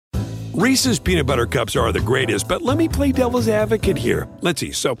Reese's peanut butter cups are the greatest, but let me play devil's advocate here. Let's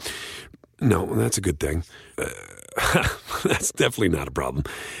see. So, no, that's a good thing. That's definitely not a problem.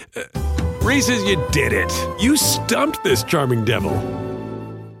 Reese's, you did it. You stumped this charming devil.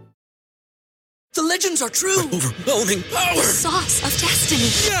 The legends are true. Overwhelming power! The sauce of destiny.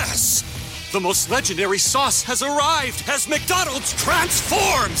 Yes! The most legendary sauce has arrived as McDonald's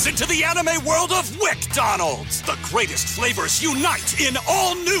transforms into the anime world of WickDonald's. The greatest flavors unite in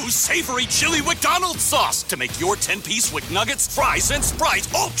all new savory chili McDonald's sauce to make your 10-piece Wick Nuggets, fries, and Sprite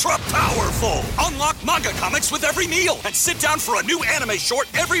ultra-powerful. Unlock manga comics with every meal and sit down for a new anime short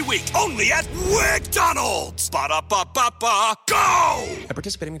every week only at WickDonald's. Ba-da-ba-ba-ba, go! At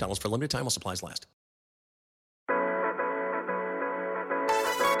participating McDonald's for a limited time while supplies last.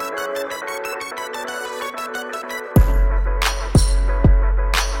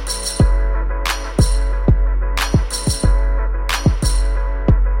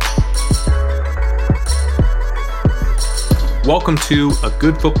 Welcome to A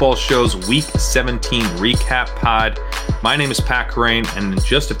Good Football Show's Week 17 Recap Pod. My name is Pat Kerrane, and in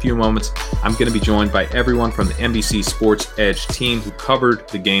just a few moments, I'm going to be joined by everyone from the NBC Sports EDGE team who covered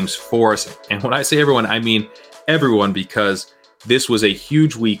the games for us. And when I say everyone, I mean everyone, because this was a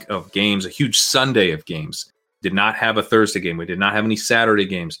huge week of games, a huge Sunday of games. Did not have a Thursday game. We did not have any Saturday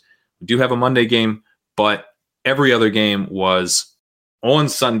games. We do have a Monday game, but every other game was on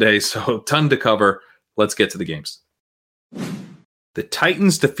Sunday, so a ton to cover. Let's get to the games. The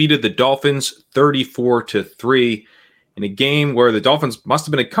Titans defeated the Dolphins 34-3 in a game where the Dolphins must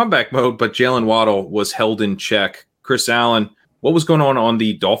have been in comeback mode, but Jalen Waddle was held in check. Chris Allen, what was going on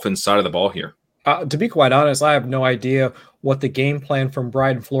the Dolphins side of the ball here? To be quite honest, I have no idea what the game plan from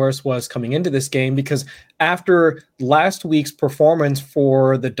Brian Flores was coming into this game, because after last week's performance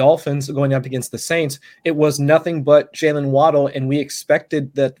for the Dolphins going up against the Saints, it was nothing but Jalen Waddle, and we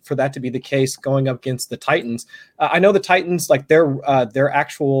expected that for that to be the case going up against the Titans. I know the Titans, like their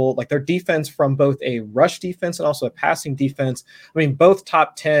defense from both a rush defense and also a passing defense, I mean, both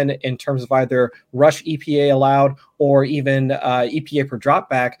top 10 in terms of either rush EPA allowed or even EPA per drop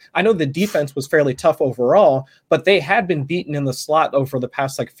back. I know the defense was fairly tough overall, but they had been beaten in the slot over the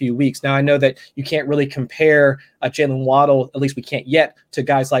past few weeks. Now, I know that you can't really compare Jalen Waddle, at least we can't yet, to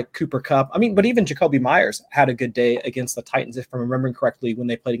guys like Cooper Kupp. I mean, but even Jacoby Myers had a good day against the Titans, if I'm remembering correctly, when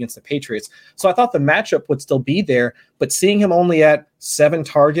they played against the Patriots. So I thought the matchup would still be there, but seeing him only at 7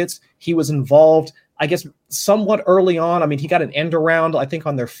 targets, he was involved, I guess, somewhat early on. I mean, he got an end around, I think,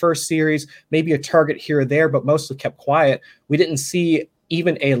 on their first series, maybe a target here or there, but mostly kept quiet. We didn't see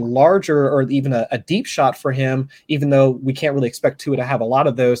even a larger or even a deep shot for him, even though we can't really expect Tua to have a lot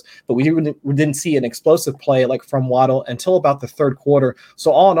of those, but we didn't see an explosive play from Waddle until about the third quarter.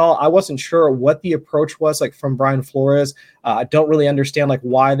 So all in all, I wasn't sure what the approach was from Brian Flores. I don't really understand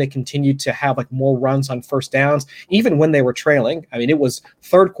why they continued to have more runs on first downs, even when they were trailing. I mean, it was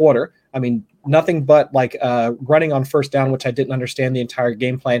third quarter. I mean, nothing but running on first down, which I didn't understand the entire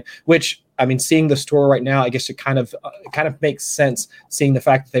game plan, which, I mean, seeing the story right now, I guess it kind of makes sense, seeing the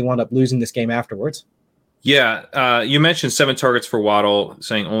fact that they wound up losing this game afterwards. Yeah, you mentioned 7 targets for Waddle,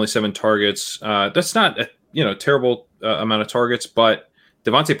 saying only 7 targets. That's not a terrible amount of targets, but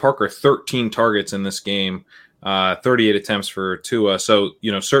Devontae Parker, 13 targets in this game, 38 attempts for Tua. So,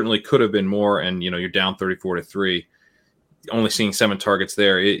 certainly could have been more, and, you're down 34-3. Only seeing 7 targets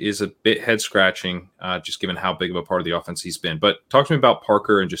there is a bit head-scratching, just given how big of a part of the offense he's been. But talk to me about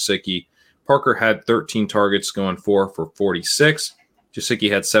Parker and Gesicki. Parker had 13 targets, going 4 for 46. Gesicki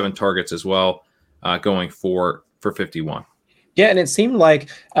had 7 targets as well, going 4 for 51. Yeah, and it seemed like,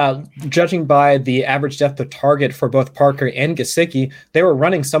 judging by the average depth of target for both Parker and Gesicki, they were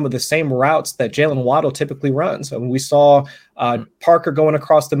running some of the same routes that Jalen Waddle typically runs. And we saw Parker going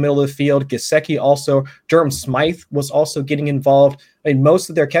across the middle of the field, Gesicki also, Durham Smythe was also getting involved. I mean, most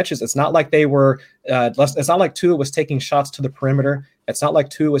of their catches, it's not like they were, it's not like Tua was taking shots to the perimeter. It's not like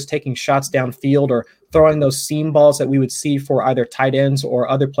Tua was taking shots downfield or throwing those seam balls that we would see for either tight ends or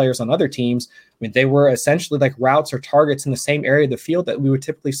other players on other teams. I mean, they were essentially routes or targets in the same area of the field that we would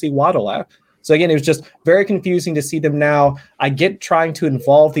typically see Waddle at. So again, it was just very confusing to see them now. I get trying to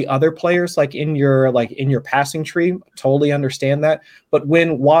involve the other players in your passing tree. Totally understand that. But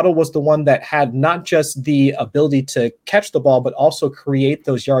when Waddle was the one that had not just the ability to catch the ball, but also create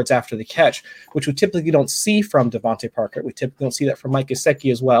those yards after the catch, which we typically don't see from Devontae Parker. We typically don't see that from Mike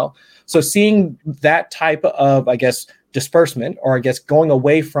Gesicki as well. So seeing that type of, disbursement, or going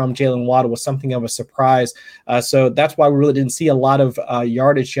away from Jalen Waddle, was something of a surprise. So that's why we really didn't see a lot of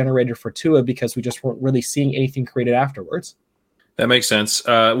yardage generated for Tua, because we just weren't really seeing anything created afterwards. That makes sense.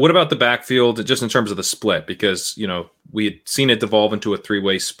 What about the backfield, just in terms of the split? Because, we had seen it devolve into a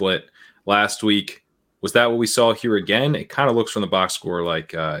 3-way split. last week. Was that what we saw here again? It kind of looks from the box score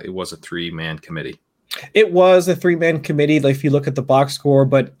like it was a 3-man committee. It was a 3-man committee if you look at the box score,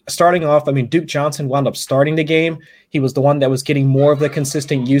 but starting off, Duke Johnson wound up starting the game. He was the one that was getting more of the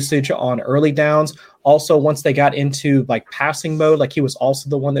consistent usage on early downs. Also, once they got into passing mode, he was also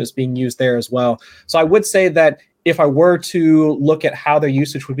the one that was being used there as well. So I would say that if I were to look at how their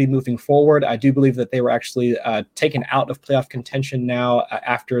usage would be moving forward, I do believe that they were actually taken out of playoff contention now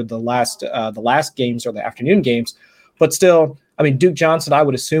after the last games or the afternoon games. But still, Duke Johnson, I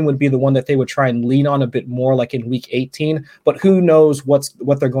would assume, would be the one that they would try and lean on a bit more in week 18. But who knows what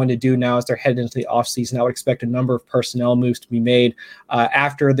they're going to do now as they're headed into the offseason. I would expect a number of personnel moves to be made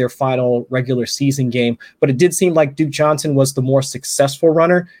after their final regular season game. But it did seem like Duke Johnson was the more successful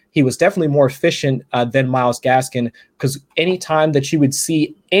runner. He was definitely more efficient than Myles Gaskin, because any time that you would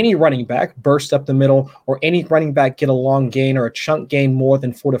see any running back burst up the middle or any running back get a long gain or a chunk gain more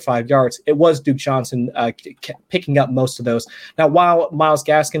than 4 to 5 yards, it was Duke Johnson picking up most of those. Now, while Myles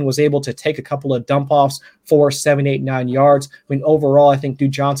Gaskin was able to take a couple of dump-offs, 4, 7, 8, 9 yards, overall, I think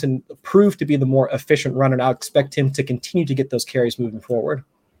Duke Johnson proved to be the more efficient runner, and I expect him to continue to get those carries moving forward.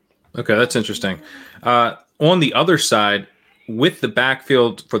 Okay, that's interesting. On the other side, with the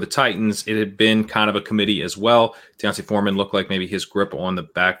backfield for the Titans, it had been kind of a committee as well. D'Onta Foreman looked like maybe his grip on the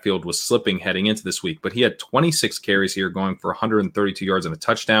backfield was slipping heading into this week, but he had 26 carries here, going for 132 yards and a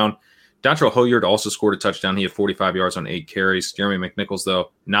touchdown. Dontrell Hilliard also scored a touchdown. He had 45 yards on 8 carries. Jeremy McNichols,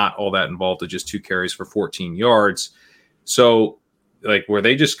 though, not all that involved, with just 2 carries for 14 yards. So, were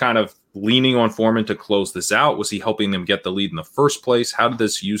they just kind of leaning on Foreman to close this out? Was he helping them get the lead in the first place? How did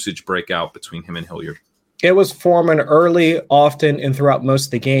this usage break out between him and Hilliard? It was Foreman early, often, and throughout most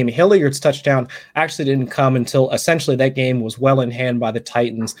of the game. Hilliard's touchdown actually didn't come until essentially that game was well in hand by the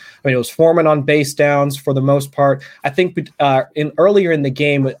Titans. It was Foreman on base downs for the most part. I think earlier in the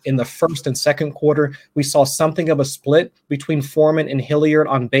game, in the first and second quarter, we saw something of a split between Foreman and Hilliard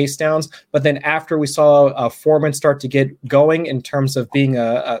on base downs. But then after we saw Foreman start to get going in terms of being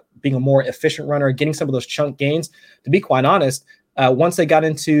a more efficient runner, getting some of those chunk gains, to be quite honest, once they got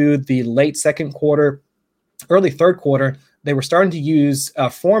into the late second quarter, early third quarter, they were starting to use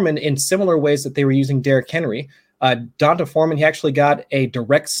Foreman in similar ways that they were using Derrick Henry. D'Onta Foreman, he actually got a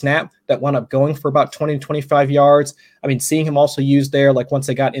direct snap that wound up going for about 20 to 25 yards. Seeing him also used there, once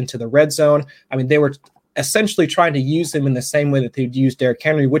they got into the red zone, they were essentially trying to use him in the same way that they'd use Derrick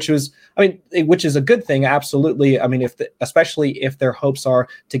Henry, which is a good thing. Absolutely. Especially if their hopes are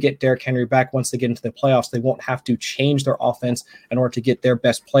to get Derrick Henry back once they get into the playoffs, they won't have to change their offense in order to get their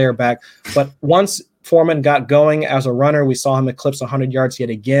best player back. But once Foreman got going as a runner, we saw him eclipse 100 yards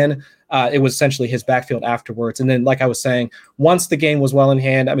yet again. It was essentially his backfield afterwards. And then, like I was saying, once the game was well in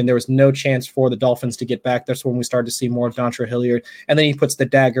hand, there was no chance for the Dolphins to get back. That's when we started to see more of Dontrell Hilliard. And then he puts the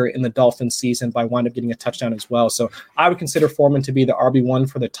dagger in the Dolphins season by wind up getting a touchdown as well. So I would consider Foreman to be the RB1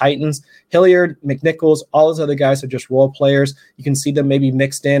 for the Titans. Hilliard, McNichols, all those other guys are just role players. You can see them maybe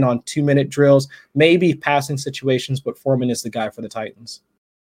mixed in on 2-minute drills, maybe passing situations, but Foreman is the guy for the Titans.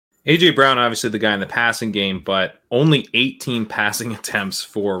 A.J. Brown, obviously the guy in the passing game, but only 18 passing attempts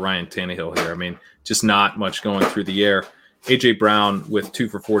for Ryan Tannehill here. Just not much going through the air. A.J. Brown with 2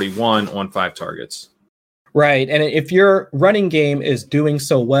 for 41 on 5 targets. Right. And if your running game is doing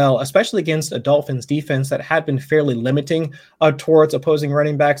so well, especially against a Dolphins defense that had been fairly limiting towards opposing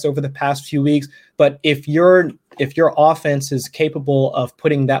running backs over the past few weeks, but if your offense is capable of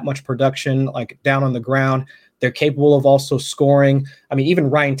putting that much production down on the ground, they're capable of also scoring.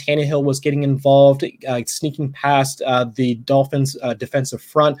 Even Ryan Tannehill was getting involved, sneaking past the Dolphins' defensive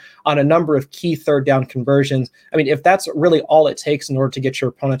front on a number of key third down conversions. If that's really all it takes in order to get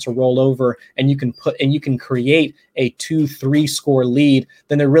your opponent to roll over, and you can create a 2-3 score lead,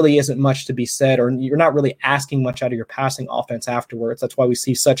 then there really isn't much to be said, or you're not really asking much out of your passing offense afterwards. That's why we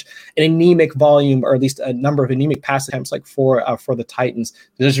see such an anemic volume, or at least a number of anemic pass attempts for the Titans.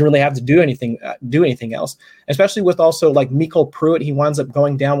 They doesn't really have to do anything else. Especially with also Miko Pruitt, he winds up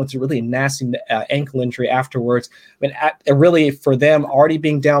going down with a really nasty ankle injury afterwards. Really for them, already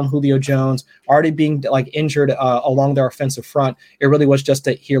being down Julio Jones, already being injured along their offensive front, it really was just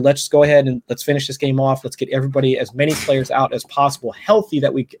let's go ahead and let's finish this game off. Let's get as many players out as possible, healthy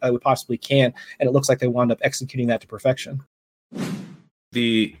that we possibly can. And it looks like they wound up executing that to perfection.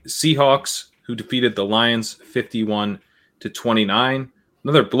 The Seahawks, who defeated the Lions 51-29.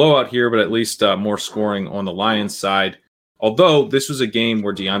 Another blowout here, but at least more scoring on the Lions side. Although this was a game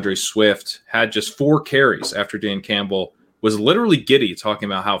where DeAndre Swift had just 4 carries after Dan Campbell was literally giddy talking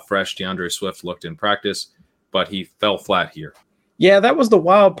about how fresh DeAndre Swift looked in practice, but he fell flat here. Yeah, that was the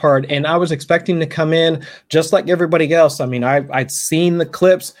wild part. And I was expecting to come in just like everybody else. I mean, I'd seen the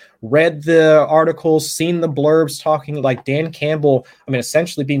clips, read the articles, seen the blurbs talking like Dan Campbell. I mean,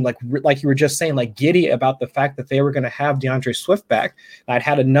 essentially being like you were just saying, like giddy about the fact that they were going to have DeAndre Swift back. I'd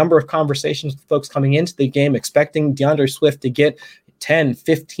had a number of conversations with folks coming into the game expecting DeAndre Swift to get 10,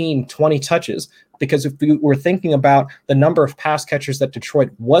 15, 20 touches. Because if we were thinking about the number of pass catchers that Detroit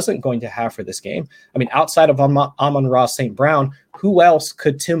wasn't going to have for this game, I mean, outside of Amon-Ra St. Brown, who else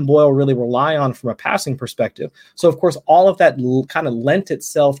could Tim Boyle really rely on from a passing perspective? So, of course, all of that kind of lent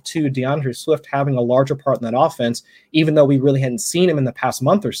itself to DeAndre Swift having a larger part in that offense, even though we really hadn't seen him in the past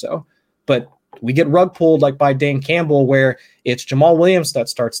month or so. But we get rug pulled like by Dan Campbell, where it's Jamal Williams that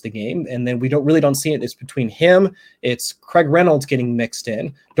starts the game, and then we don't see it. It's between him, it's Craig Reynolds getting mixed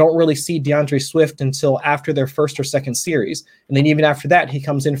in. Don't really see DeAndre Swift until after their first or second series, and then even after that, he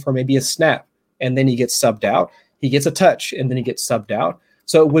comes in for maybe a snap, and then he gets subbed out. He gets a touch, and then he gets subbed out.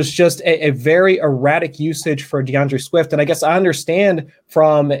 So it was just a very erratic usage for DeAndre Swift. And I guess I understand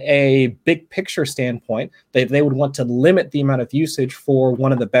from a big picture standpoint that they would want to limit the amount of usage for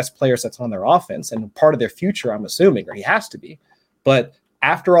one of the best players that's on their offense and part of their future, I'm assuming, or he has to be. But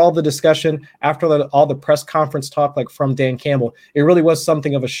after all the discussion, after all the press conference talk like from Dan Campbell, it really was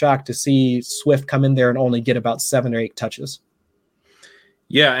something of a shock to see Swift come in there and only get about 7 or 8 touches.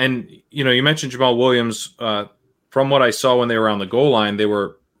 Yeah, and you mentioned Jamal Williams. From what I saw when they were on the goal line, they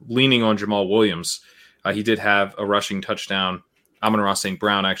were leaning on Jamal Williams. He did have a rushing touchdown. Amon-Ra St.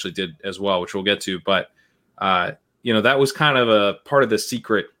 Brown actually did as well, which we'll get to. But, that was kind of a part of the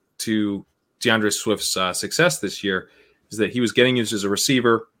secret to DeAndre Swift's success this year, is that he was getting used as a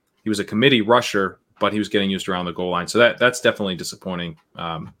receiver. He was a committee rusher, but he was getting used around the goal line. So that's definitely disappointing,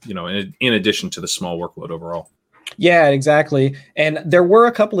 in addition to the small workload overall. Yeah, exactly. And there were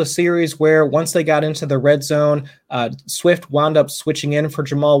a couple of series where once they got into the red zone, Swift wound up switching in for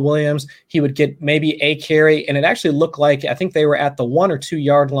Jamal Williams. He would get maybe a carry, and it actually looked like, I think they were at the 1 or 2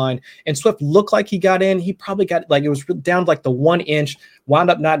 yard line, and Swift looked like he got in. He probably got, like, it was down to like the 1 inch, wound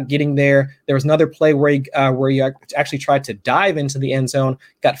up not getting there. There was another play where he actually tried to dive into the end zone,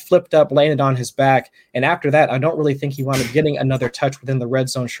 got flipped up, landed on his back. And after that, I don't really think he wound up getting another touch within the red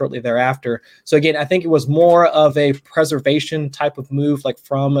zone shortly thereafter. So again, I think it was more of a preservation type of move, like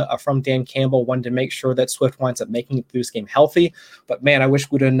from Dan Campbell, wanted to make sure that Swift winds up making it through this game healthy. But man, I wish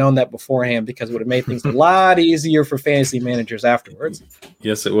we'd have known that beforehand, because it would have made things a lot easier for fantasy managers afterwards.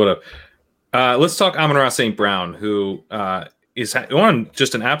 Yes, it would have. Let's talk Amon-Ra St. Brown, who is on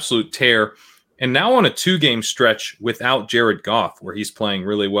just an absolute tear, and now on a 2-game stretch without Jared Goff, where he's playing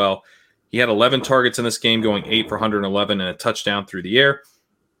really well. He had 11 targets in this game, going 8 for 111 and a touchdown through the air.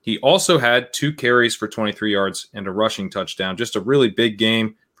 He also had 2 carries for 23 yards and a rushing touchdown. Just a really big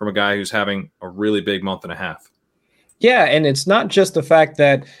game from a guy who's having a really big month and a half. Yeah, and it's not just the fact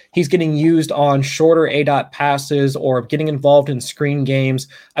that he's getting used on shorter A-dot passes or getting involved in screen games.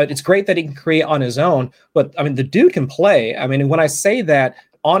 It's great that he can create on his own, but, I mean, the dude can play. I mean, when I say that,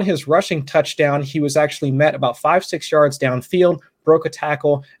 on his rushing touchdown, he was actually met about 5-6 yards downfield, broke a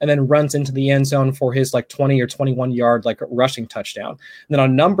tackle, and then runs into the end zone for his 20 or 21 yard rushing touchdown. And then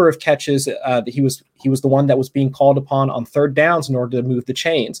on a number of catches, he was the one that was being called upon on third downs in order to move the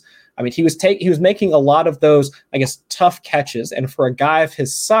chains. I mean, he was making a lot of those, I guess, tough catches. And for a guy of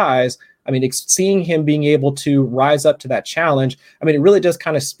his size, I mean, seeing him being able to rise up to that challenge, I mean, it really does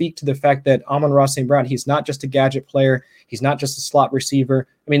kind of speak to the fact that Amon-Ra St. Brown, he's not just a gadget player. He's not just a slot receiver.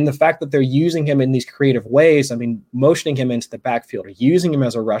 I mean, the fact that they're using him in these creative ways, I mean, motioning him into the backfield, or using him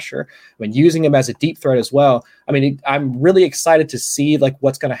as a rusher, I mean, using him as a deep threat as well. I mean, I'm really excited to see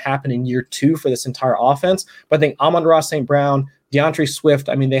what's going to happen in year 2 for this entire offense. But I think Amon-Ra St. Brown, DeAndre Swift,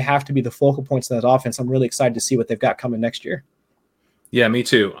 I mean, they have to be the focal points of that offense. I'm really excited to see what they've got coming next year. Yeah, me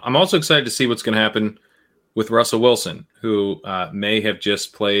too. I'm also excited to see what's going to happen with Russell Wilson, who may have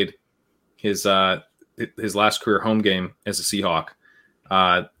just played his last career home game as a Seahawk.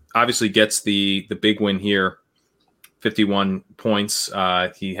 Obviously gets the big win here, 51 points.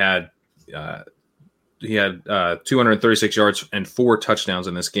 He had 236 yards and 4 touchdowns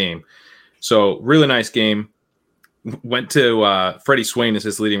in this game. So really nice game. Went to Freddie Swain as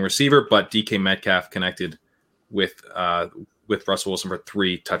his leading receiver, but DK Metcalf connected with Russell Wilson for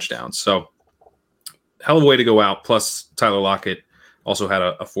 3 touchdowns. So hell of a way to go out. Plus Tyler Lockett also had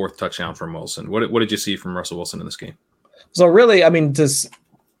a 4th touchdown from Wilson. What did you see from Russell Wilson in this game? So really, I mean,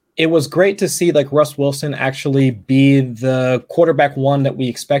 it was great to see like Russ Wilson actually be the quarterback one that we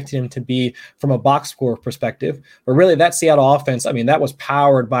expected him to be from a box score perspective. But really that Seattle offense, I mean, that was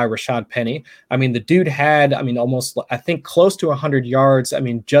powered by Rashad Penny. I mean, the dude had, I mean, almost, I think close to 100 yards. I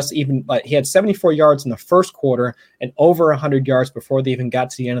mean, just even like he had 74 yards in the first quarter and over 100 yards before they even got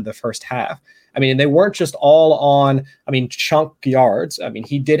to the end of the first half. I mean, they weren't just all on, I mean, chunk yards. I mean,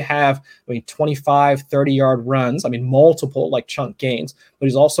 he did have, 25, 30-yard runs. I mean, multiple like chunk gains, but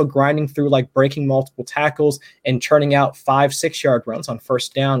he's also grinding through like breaking multiple tackles and churning out 5, 6-yard runs on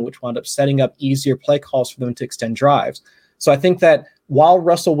first down, which wound up setting up easier play calls for them to extend drives. So I think that while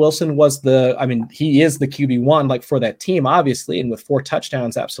Russell Wilson was he is the QB1 like for that team, obviously, and with 4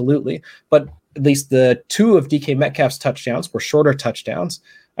 touchdowns, absolutely. But at least the 2 of DK Metcalf's touchdowns were shorter touchdowns.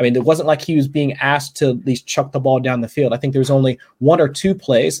 I mean, it wasn't like he was being asked to at least chuck the ball down the field. I think there was only 1 or 2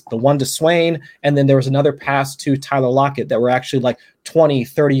 plays, the one to Swain, and then there was another pass to Tyler Lockett that were actually like 20,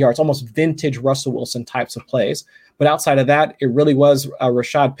 30 yards, almost vintage Russell Wilson types of plays. But outside of that, it really was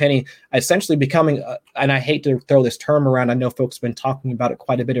Rashad Penny essentially becoming, and I hate to throw this term around, I know folks have been talking about it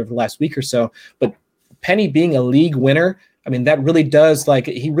quite a bit over the last week or so, but Penny being a league winner, I mean, that really does, like,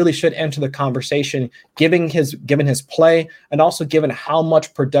 he really should enter the conversation, given his play and also given how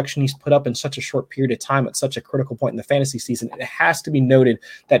much production he's put up in such a short period of time at such a critical point in the fantasy season. It has to be noted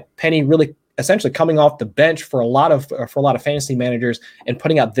that Penny really essentially coming off the bench for a lot of fantasy managers and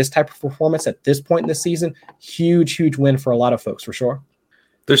putting out this type of performance at this point in the season, huge win for a lot of folks for sure.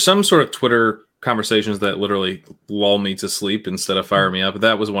 There's some sort of Twitter conversations that literally lull me to sleep instead of fire me up.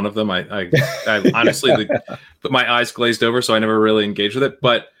 That was one of them. I honestly put my eyes glazed over, so I never really engaged with it.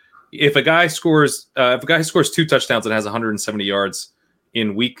 But if a guy scores 2 touchdowns and has 170 yards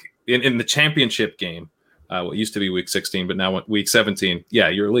in the championship game, what used to be week 16, but now week 17, yeah,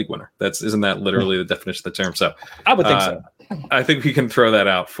 you're a league winner. Isn't that literally the definition of the term? So I would think so. I think we can throw that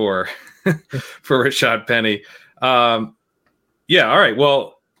out for Rashad Penny. Yeah. All right.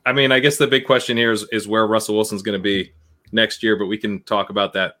 Well, I mean, I guess the big question here is where Russell Wilson's going to be next year, but we can talk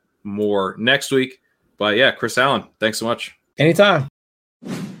about that more next week. But yeah, Chris Allen, thanks so much. Anytime.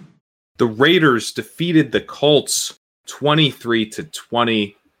 The Raiders defeated the Colts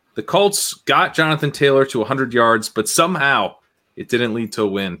 23-20. The Colts got Jonathan Taylor to 100 yards, but somehow it didn't lead to a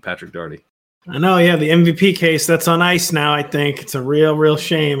win, Patrick Daugherty. I know, yeah, the MVP case, that's on ice now, I think. It's a real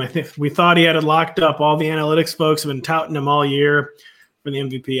shame. I think we thought he had it locked up. All the analytics folks have been touting him all year for the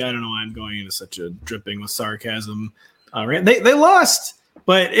MVP. I don't know why I'm going into such a dripping with sarcasm. They lost,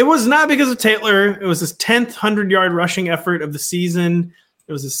 but it was not because of Taylor. It was his 10th 100-yard rushing effort of the season.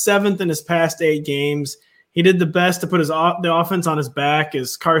 It was his 7th in his past 8 games. He did the best to put the offense on his back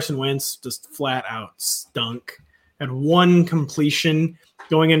as Carson Wentz just flat out stunk. Had 1 completion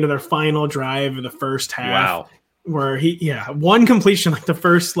going into their final drive of the first half. Wow. Where 1 completion like the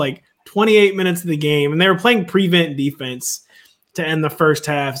first 28 minutes of the game. And they were playing prevent defense to end the first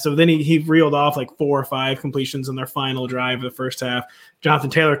half. So then he reeled off 4 or 5 completions in their final drive of the first half. Jonathan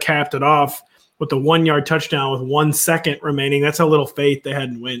Taylor capped it off with the 1-yard touchdown with 1 second remaining. That's how little faith they had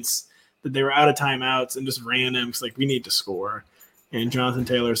in Wentz, that they were out of timeouts and just ran him. It's we need to score. And Jonathan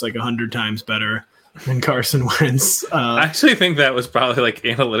Taylor's 100 times better than Carson Wentz. I actually think that was probably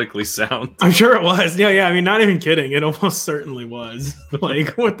analytically sound. I'm sure it was. Yeah. I mean, not even kidding. It almost certainly was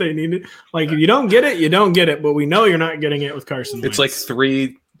what they needed. If you don't get it, you don't get it. But we know you're not getting it with Carson Wentz. It's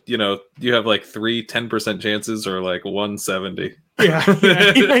 3, you have 3 10% chances or 170. Yeah.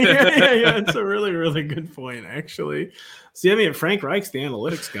 It's a really good point, actually. See, I mean, Frank Reich's the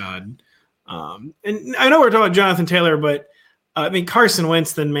analytics god. And I know we're talking about Jonathan Taylor, but I mean, Carson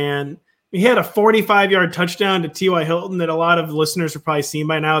Wentz, then, man, he had a 45-yard touchdown to T.Y. Hilton that a lot of listeners have probably seen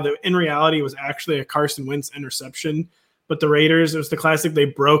by now, that in reality was actually a Carson Wentz interception. But the Raiders, it was the classic, they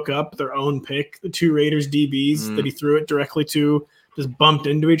broke up their own pick. The 2 Raiders DBs that he threw it directly to just bumped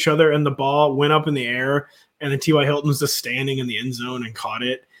into each other, and the ball went up in the air, and then T.Y. Hilton was just standing in the end zone and caught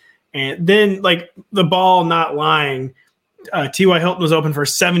it. And then, the ball not lying, T.Y. Hilton was open for a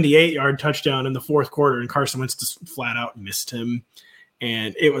 78-yard touchdown in the fourth quarter, and Carson Wentz just flat out missed him.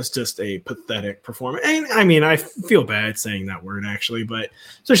 And it was just a pathetic performance. And I mean, I feel bad saying that word, actually, but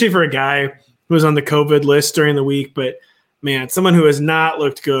especially for a guy who was on the COVID list during the week. But, man, someone who has not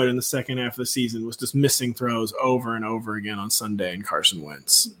looked good in the second half of the season was just missing throws over and over again on Sunday, and Carson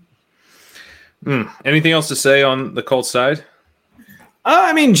Wentz. Anything else to say on the Colts side?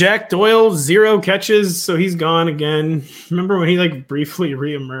 I mean, Jack Doyle, 0 catches, so he's gone again. Remember when he briefly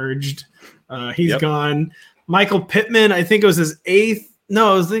reemerged? He's gone. Michael Pittman, I think it was his 8th.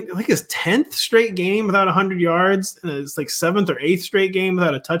 No, it was his 10th straight game without 100 yards. And it's 7th or 8th straight game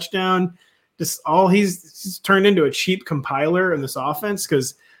without a touchdown. Just he's turned into a cheap compiler in this offense,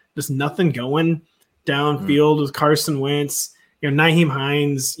 because Just nothing going downfield with Carson Wentz. Nyheim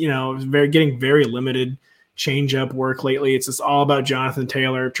Hines, getting very limited change-up work lately. It's just all about Jonathan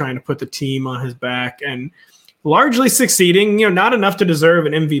Taylor trying to put the team on his back and largely succeeding. Not enough to deserve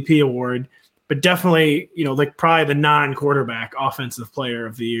an MVP award, but definitely, probably the non-quarterback offensive player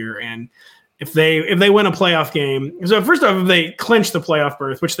of the year. And if they win a playoff game, so first off, if they clinch the playoff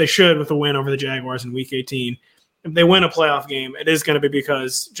berth, which they should with a win over the Jaguars in Week 18, if they win a playoff game, it is going to be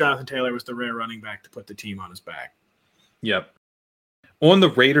because Jonathan Taylor was the rare running back to put the team on his back. Yep. On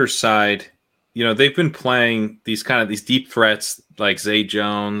the Raiders side, they've been playing these deep threats like Zay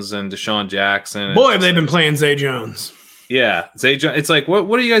Jones and Deshaun Jackson. Boy, have they been playing Zay Jones. Yeah, Zay Jones. It's like, what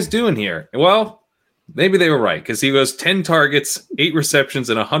are you guys doing here? Well, maybe they were right because he was 10 targets, 8 receptions,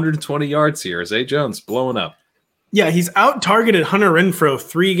 and 120 yards here. Zay Jones blowing up. Yeah, he's out-targeted Hunter Renfrow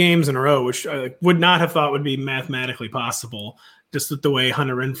 3 games in a row, which I would not have thought would be mathematically possible just with the way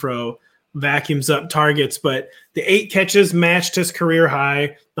Hunter Renfrow vacuums up targets. But the 8 catches matched his career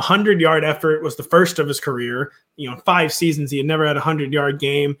high. The 100-yard effort was the first of his career. In 5 seasons, he had never had a 100-yard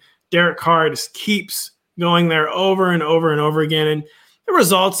game. Derek Carr just keeps going there over and over and over again. And it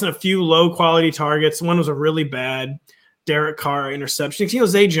results in a few low-quality targets. One was a really bad Derek Carr interception.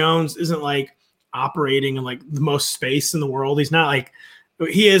 Zay Jones isn't operating in the most space in the world. He's not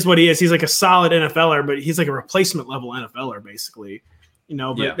he is what he is. He's a solid NFLer, but he's a replacement level NFLer basically.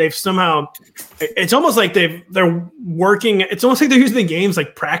 But they've somehow, it's almost like they're working. It's almost like they're using the games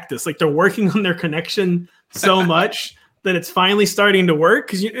like practice. They're working on their connection so much that it's finally starting to work.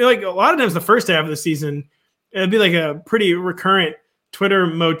 Because a lot of times the first half of the season, it'd be a pretty recurrent Twitter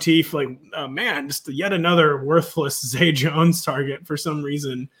motif. Oh man, just yet another worthless Zay Jones target for some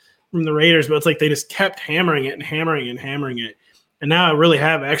reason from the Raiders. But it's they just kept hammering it and hammering and hammering it. And now I really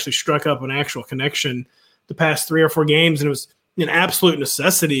have actually struck up an actual connection the past 3 or 4 games. And it was an absolute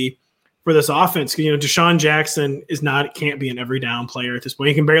necessity for this offense. Deshaun Jackson can't be an every down player at this point.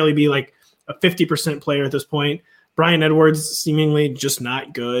 He can barely be a 50% player at this point. Bryan Edwards seemingly just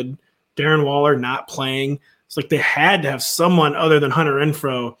not good. Darren Waller not playing. It's they had to have someone other than Hunter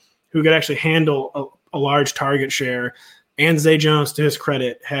Renfrow who could actually handle a large target share. And Zay Jones, to his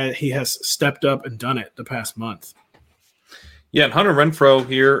credit, he has stepped up and done it the past month. Yeah, and Hunter Renfrow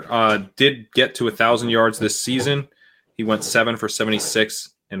here did get to 1,000 yards this season. He went 7 for 76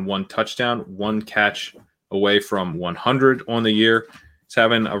 and 1 touchdown, 1 catch away from 100 on the year. He's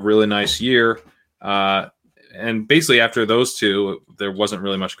having a really nice year. And basically after those 2, there wasn't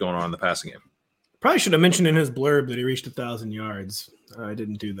really much going on in the passing game. Probably should have mentioned in his blurb that he reached 1,000 yards. I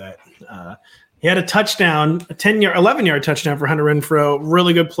didn't do that. He had a touchdown, a 11-yard touchdown for Hunter Renfrow.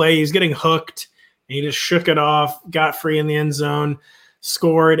 Really good play. He's getting hooked. And he just shook it off, got free in the end zone,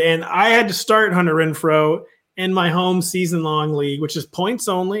 scored. And I had to start Hunter Renfrow in my home season-long league, which is points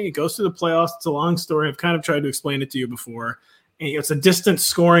only. It goes through the playoffs. It's a long story. I've kind of tried to explain it to you before. And it's a distance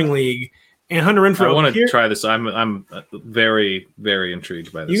scoring league. And Hunter Renfrow. I want to try this. I'm very, very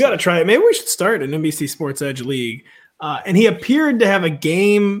intrigued by this. You got to try it. Maybe we should start an NBC Sports Edge league. And he appeared to have a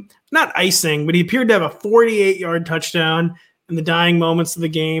game, not icing, but he appeared to have a 48-yard touchdown in the dying moments of the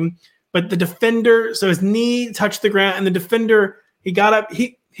game. But the defender, so his knee touched the ground, and the defender, he got up.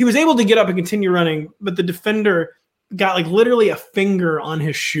 He was able to get up and continue running, but the defender got literally a finger on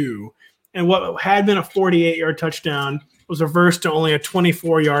his shoe. And what had been a 48-yard touchdown was reversed to only a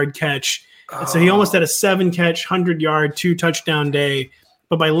 24-yard catch. And so he almost had a 7-catch, 100-yard, 2-touchdown day.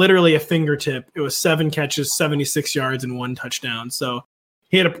 But by literally a fingertip, it was 7 catches, 76 yards, and 1 touchdown. So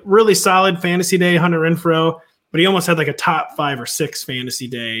he had a really solid fantasy day, Hunter Renfrow, but he almost had a top 5 or 6 fantasy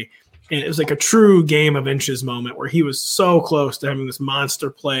day. And it was a true game of inches moment where he was so close to having this monster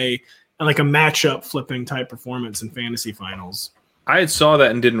play and a matchup flipping type performance in fantasy finals. I had saw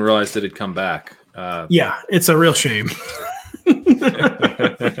that and didn't realize that it'd come back. Yeah, it's a real shame.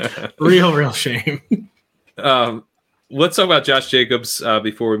 real shame. Let's talk about Josh Jacobs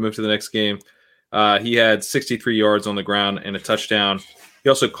before we move to the next game. He had 63 yards on the ground and a touchdown. He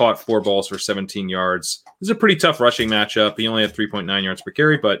also caught 4 balls for 17 yards. This is a pretty tough rushing matchup. He only had 3.9 yards per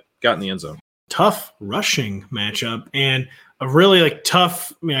carry, but got in the end zone. Tough rushing matchup and a really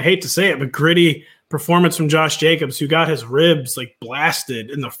tough, I hate to say it, but gritty performance from Josh Jacobs, who got his ribs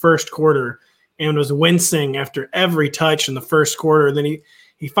blasted in the first quarter and was wincing after every touch in the first quarter. Then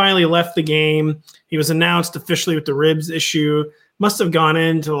he finally left the game. He was announced officially with the ribs issue. Must have gone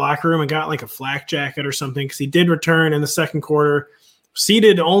into the locker room and got a flak jacket or something because he did return in the second quarter.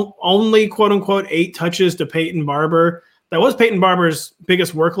 Ceded only, quote-unquote, 8 touches to Peyton Barber. That was Peyton Barber's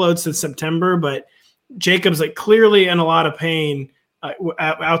biggest workload since September, but Jacobs clearly in a lot of pain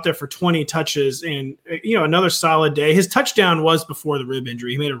out there for 20 touches and, another solid day. His touchdown was before the rib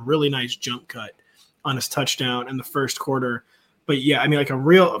injury. He made a really nice jump cut on his touchdown in the first quarter. But yeah, I mean,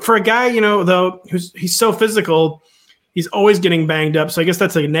 for a guy, though, he's so physical, he's always getting banged up. So I guess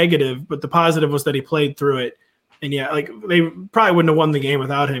that's a negative, but the positive was that he played through it. And yeah, they probably wouldn't have won the game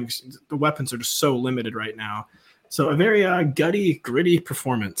without him because the weapons are just so limited right now. So a very gutty, gritty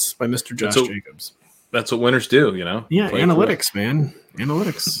performance by Mr. Josh Jacobs. That's what winners do, Yeah, play analytics, man.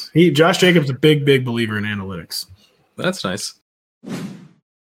 Analytics. Josh Jacobs is a big, big believer in analytics. That's nice.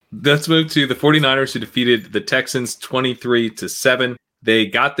 Let's move to the 49ers, who defeated the Texans 23-7. They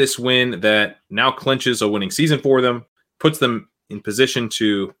got this win that now clinches a winning season for them, puts them in position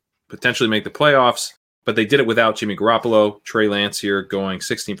to potentially make the playoffs, but they did it without Jimmy Garoppolo. Trey Lance here going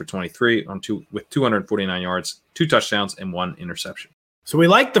 16 for 23 with 249 yards, 2 touchdowns, and 1 interception. So we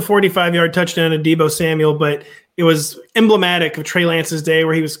liked the 45-yard touchdown to Deebo Samuel, but it was emblematic of Trey Lance's day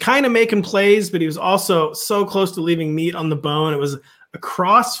where he was kind of making plays, but he was also so close to leaving meat on the bone. It was a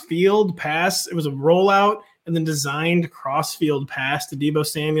cross-field pass. It was a rollout and then designed cross-field pass to Deebo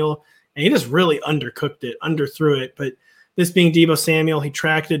Samuel, and he just really underthrew it. But this being Deebo Samuel, he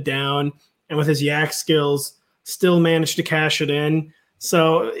tracked it down, and with his yak skills, still managed to cash it in.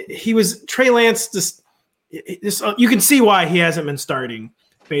 So Trey Lance just you can see why he hasn't been starting,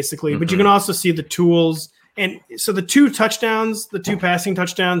 basically. But you can also see the tools. And so the 2 touchdowns, the 2 passing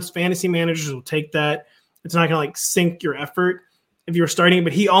touchdowns, fantasy managers will take that. It's not going to sink your effort if you were starting.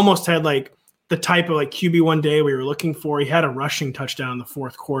 But he almost had the type of QB1 day we were looking for. He had a rushing touchdown in the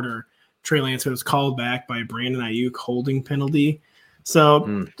fourth quarter. Trey Lance was called back by Brandon Ayuk holding penalty.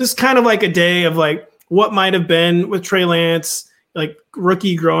 So just kind of a day of what might have been with Trey Lance,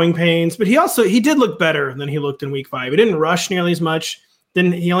 rookie growing pains. But he did look better than he looked in week 5. He didn't rush nearly as much.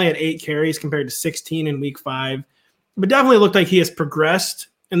 He only had 8 carries compared to 16 in week 5. But definitely looked like he has progressed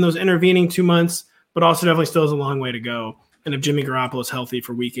in those intervening 2 months, but also definitely still has a long way to go. And if Jimmy Garoppolo is healthy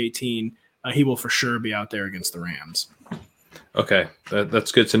for week 18, he will for sure be out there against the Rams. Okay,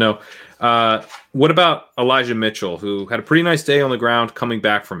 that's good to know. What about Elijah Mitchell, who had a pretty nice day on the ground coming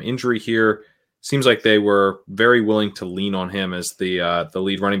back from injury here? Seems like they were very willing to lean on him as the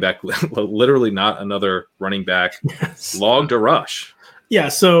lead running back. Literally not another running back logged a rush. Yeah,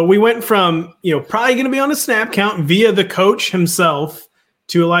 so we went from probably going to be on a snap count via the coach himself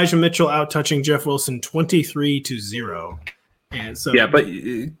to Elijah Mitchell out touching Jeff Wilson 23-0. And so yeah, but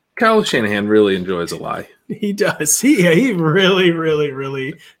Kyle Shanahan really enjoys a lie. He does. He really, really,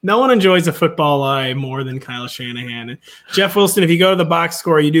 really. No one enjoys a football lie more than Kyle Shanahan. Jeff Wilson, if you go to the box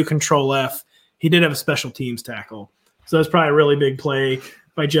score, you do Control F. He did have a special teams tackle, so it's probably a really big play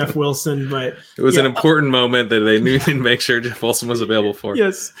by Jeff Wilson. But it was an important moment that they knew to make sure Jeff Wilson was available for.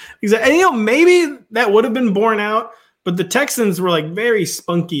 Yes, exactly. And, maybe that would have been borne out, but the Texans were very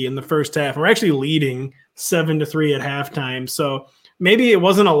spunky in the first half. We're actually leading 7-3 at halftime, so maybe it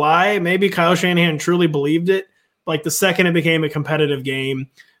wasn't a lie. Maybe Kyle Shanahan truly believed it. The second it became a competitive game,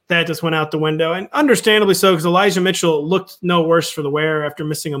 that just went out the window, and understandably so, because Elijah Mitchell looked no worse for the wear after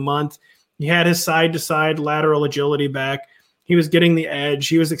missing a month. He had his side-to-side lateral agility back. He was getting the edge.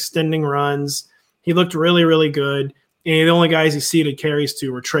 He was extending runs. He looked really, really good. And the only guys he ceded carries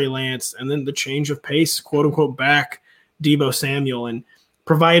to were Trey Lance, and then the change of pace, quote-unquote, back Deebo Samuel. And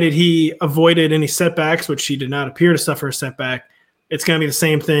provided he avoided any setbacks, which he did not appear to suffer a setback, it's going to be the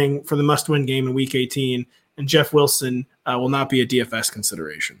same thing for the must-win game in Week 18, and Jeff Wilson will not be a DFS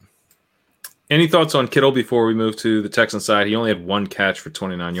consideration. Any thoughts on Kittle before we move to the Texans side? He only had 1 catch for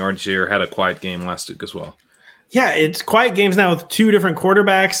 29 yards here, had a quiet game last week as well. Yeah, it's quiet games now with 2 different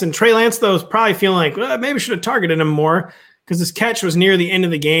quarterbacks, and Trey Lance, though, is probably feeling maybe should have targeted him more because his catch was near the end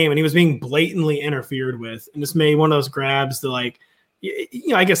of the game, and he was being blatantly interfered with, and just made one of those grabs that,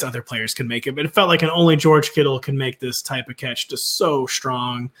 I guess other players can make it, but it felt like only George Kittle can make this type of catch just so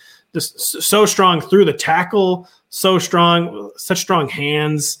strong through the tackle, so strong, such strong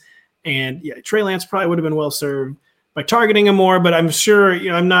hands. And yeah, Trey Lance probably would have been well served by targeting him more, but I'm sure,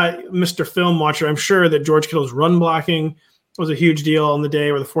 I'm not Mr. Film Watcher. I'm sure that George Kittle's run blocking was a huge deal on the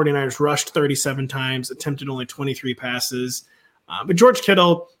day where the 49ers rushed 37 times, attempted only 23 passes. But George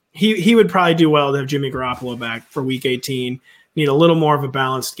Kittle, he would probably do well to have Jimmy Garoppolo back for Week 18. Need a little more of a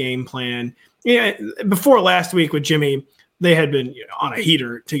balanced game plan. Yeah, before last week with Jimmy, they had been on a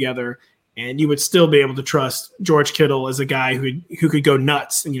heater together, and you would still be able to trust George Kittle as a guy who could go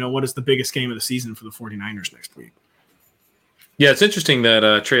nuts. And, what is the biggest game of the season for the 49ers next week? Yeah, it's interesting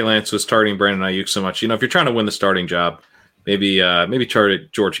that Trey Lance was targeting Brandon Ayuk so much. If you're trying to win the starting job, maybe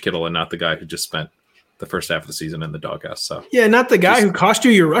target George Kittle and not the guy who just spent the first half of the season in the doghouse. So yeah, not the guy who cost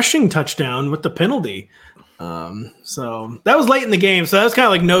you your rushing touchdown with the penalty. So that was late in the game. So that was kind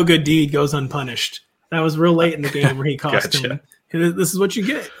of like no good deed goes unpunished. That was real late in the game where he cost him. This is what you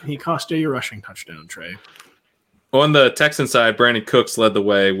get. He cost you your rushing touchdown, Trey. On the Texan side, Brandon Cooks led the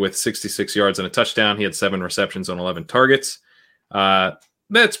way with 66 yards and a touchdown. He had 7 receptions on 11 targets.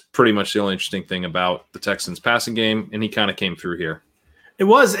 That's pretty much the only interesting thing about the Texans passing game, and he kind of came through here. It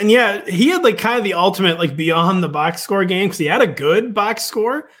was, and yeah, he had like kind of the ultimate like beyond the box score game because he had a good box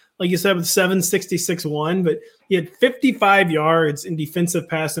score, like you said, with 766-1, but he had 55 yards in defensive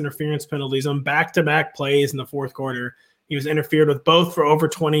pass interference penalties on back-to-back plays in the fourth quarter. He was interfered with both for over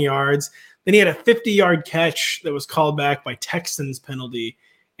 20 yards. Then he had a 50-yard catch that was called back by Texans penalty.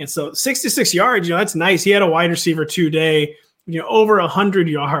 And so 66 yards, that's nice. He had a wide receiver 2 day, over 100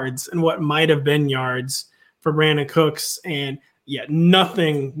 yards and what might have been yards for Brandon Cooks. And yeah,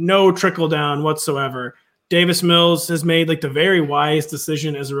 no trickle down whatsoever. Davis Mills has made like the very wise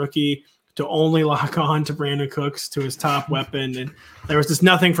decision as a rookie to only lock on to Brandon Cooks, to his top weapon. And there was just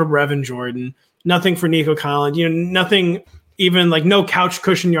nothing for Brevin Jordan, nothing for Nico Collins, nothing, even like no couch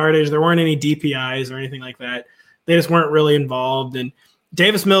cushion yardage. There weren't any DPIs or anything like that. They just weren't really involved. And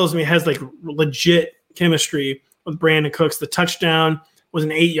Davis Mills, has like legit chemistry with Brandon Cooks. The touchdown was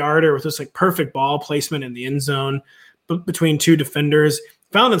an 8-yarder with this like perfect ball placement in the end zone between 2 defenders.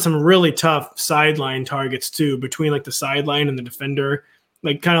 Found that some really tough sideline targets too, between like the sideline and the defender,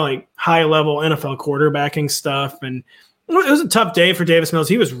 like kind of like high level NFL quarterbacking stuff. And it was a tough day for Davis Mills.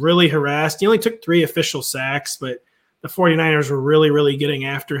 He was really harassed. He only took 3 official sacks, but the 49ers were really, really getting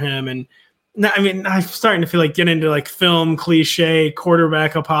after him. And I'm starting to feel like get into like film cliche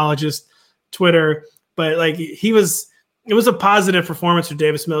quarterback apologist Twitter, but like it was a positive performance for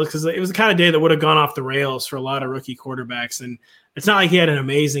Davis Mills because it was the kind of day that would have gone off the rails for a lot of rookie quarterbacks. And it's not like he had an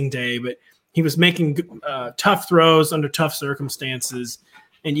amazing day, but he was making tough throws under tough circumstances.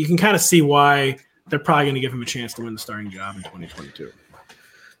 And you can kind of see why they're probably going to give him a chance to win the starting job in 2022.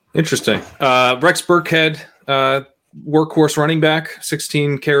 Interesting. Rex Burkhead, workhorse running back,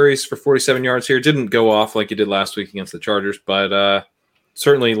 16 carries for 47 yards here. Didn't go off like he did last week against the Chargers, but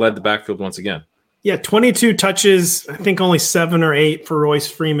certainly led the backfield once again. Yeah, 22 touches, I think only 7 or 8 for Royce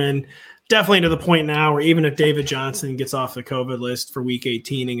Freeman. Definitely to the point now where even if David Johnson gets off the COVID list for Week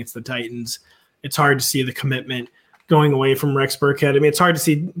 18 against the Titans, it's hard to see the commitment going away from Rex Burkhead. It's hard to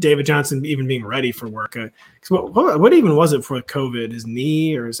see David Johnson even being ready for work. What even was it for COVID? His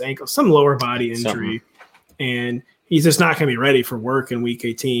knee or his ankle? Some lower body injury. And he's just not going to be ready for work in Week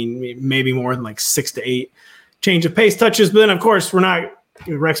 18, maybe more than like 6 to 8 change of pace touches. But then, of course, we're not –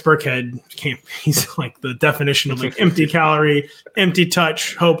 Rex Burkhead he's like the definition of like empty calorie, empty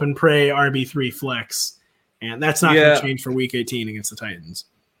touch, hope and pray, RB3 flex. And that's not going to change for Week 18 against the Titans.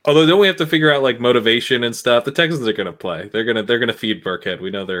 Although don't we have to figure out like motivation and stuff? The Texans are going to play. They're going to feed Burkhead.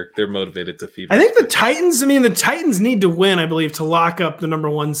 We know they're motivated to feed. I think the Titans need to win, I believe, to lock up the number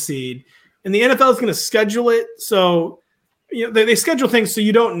 1 seed. And the NFL is going to schedule it. So, they schedule things so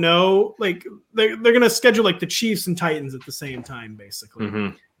you don't know. Like they're going to schedule like the Chiefs and Titans at the same time, basically.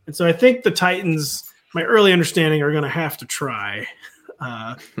 Mm-hmm. And so I think the Titans, my early understanding, are going to have to try.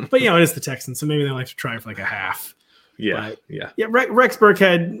 But it is the Texans, so maybe they'll have to try for like a half. Yeah. Rex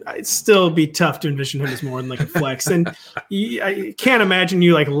Burkhead, it'd still be tough to envision him as more than like a flex. And I can't imagine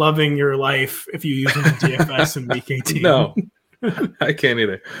you like loving your life if you use him in DFS in Week 18. No, I can't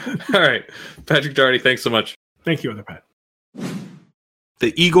either. All right, Patrick Daugherty, thanks so much. Thank you, other Pat.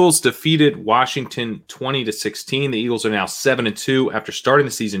 The Eagles defeated Washington 20-16. The Eagles are now 7-2 after starting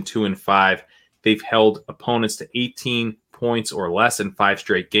the season 2-5. They've held opponents to 18 points or less in 5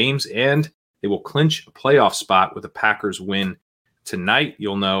 straight games, and they will clinch a playoff spot with a Packers win tonight.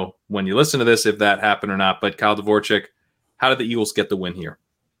 You'll know when you listen to this if that happened or not. But Kyle Dvorchak, how did the Eagles get the win here?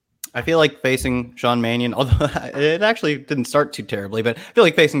 I feel like facing Sean Mannion, although it actually didn't start too terribly, but I feel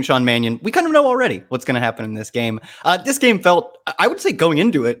like facing Sean Mannion, we kind of know already what's going to happen in this game. This game felt, I would say going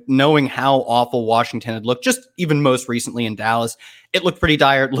into it, knowing how awful Washington had looked, just even most recently in Dallas, it looked pretty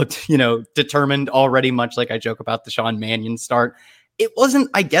dire. It looked, determined already, much like I joke about the Sean Mannion start. It wasn't,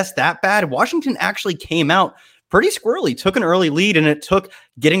 I guess, that bad. Washington actually came out pretty squirrely, took an early lead, and it took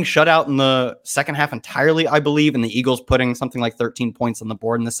getting shut out in the second half entirely, I believe, and the Eagles putting something like 13 points on the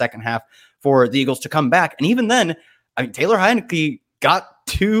board in the second half for the Eagles to come back. And even then, Taylor Heineke got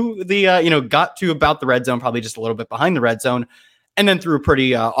to about the red zone, probably just a little bit behind the red zone, and then threw a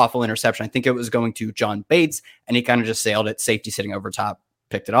pretty awful interception. I think it was going to John Bates, and he kind of just sailed it, safety sitting over top,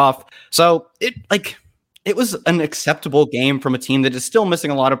 picked it off. So it was an acceptable game from a team that is still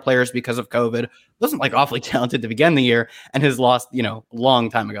missing a lot of players because of COVID. Wasn't like awfully talented to begin the year and has lost, long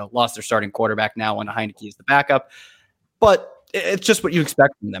time ago, lost their starting quarterback now when Heineke is the backup. But it's just what you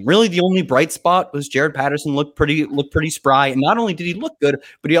expect from them. Really, the only bright spot was Jared Patterson looked pretty spry. And not only did he look good,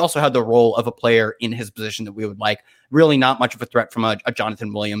 but he also had the role of a player in his position that we would like. Really not much of a threat from a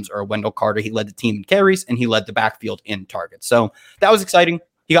Jonathan Williams or a Wendell Carter. He led the team in carries, and he led the backfield in targets. So that was exciting.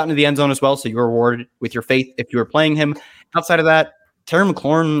 He got into the end zone as well, so you were rewarded with your faith if you were playing him. Outside of that, Terry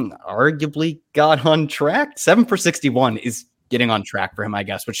McLaurin arguably got on track. 7 for 61 is getting on track for him, I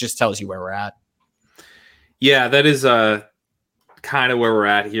guess, which just tells you where we're at. Yeah, that is kind of where we're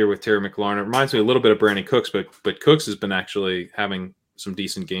at here with Terry McLaurin. It reminds me a little bit of Brandon Cooks, but Cooks has been actually having some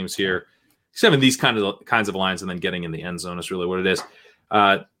decent games here. He's having these kinds of lines and then getting in the end zone is really what it is.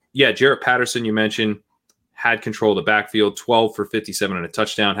 Jarrett Patterson, you mentioned, had control of the backfield, 12 for 57 and a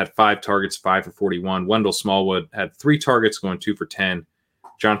touchdown, had 5 targets, 5 for 41. Wendell Smallwood had 3 targets, going 2 for 10.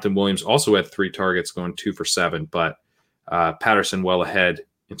 Jonathan Williams also had 3 targets, going 2 for 7, but Patterson well ahead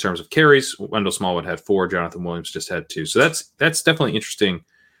in terms of carries. Wendell Smallwood had 4, Jonathan Williams just had 2. So that's definitely interesting,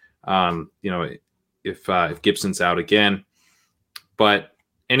 if Gibson's out again. But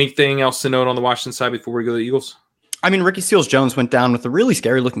anything else to note on the Washington side before we go to the Eagles? I mean, Ricky Seals-Jones went down with a really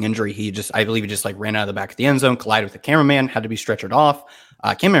scary-looking injury. I believe he just ran out of the back of the end zone, collided with the cameraman, had to be stretchered off.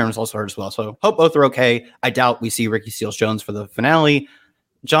 Cameraman was also hurt as well, so hope both are okay. I doubt we see Ricky Seals-Jones for the finale.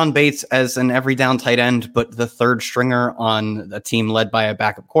 John Bates as an every down tight end, but the third stringer on a team led by a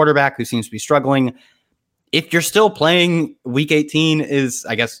backup quarterback who seems to be struggling. If you're still playing, week 18 is,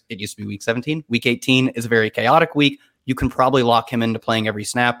 I guess it used to be week 17. Week 18 is a very chaotic week. You can probably lock him into playing every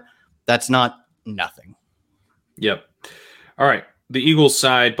snap. That's not nothing. Yep. All right. The Eagles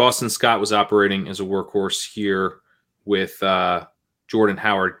side, Boston Scott was operating as a workhorse here with Jordan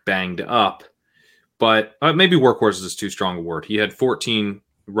Howard banged up. But maybe workhorse is too strong a word. He had 14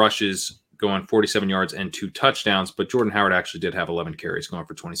 rushes going 47 yards and 2 touchdowns, but Jordan Howard actually did have 11 carries going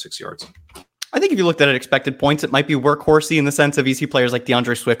for 26 yards. I think if you looked at expected points, it might be workhorsey in the sense of you see players like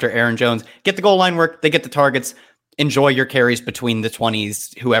DeAndre Swift or Aaron Jones get the goal line work, they get the targets, enjoy your carries between the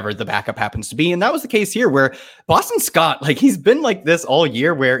 20s, whoever the backup happens to be. And that was the case here where Boston Scott, he's been like this all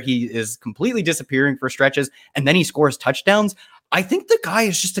year where he is completely disappearing for stretches and then he scores touchdowns. I think the guy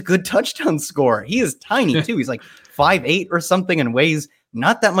is just a good touchdown scorer. He is tiny too. He's like 5'8" or something and weighs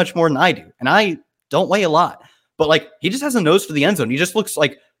not that much more than I do. And I don't weigh a lot, but he just has a nose for the end zone. He just looks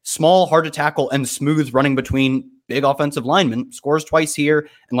like small, hard to tackle and smooth running between big offensive linemen, scores twice here.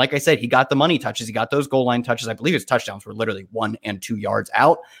 And like I said, he got the money touches. He got those goal line touches. I believe his touchdowns were literally 1 and 2 yards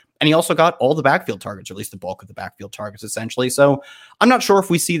out. And he also got all the backfield targets, or at least the bulk of the backfield targets, essentially. So I'm not sure if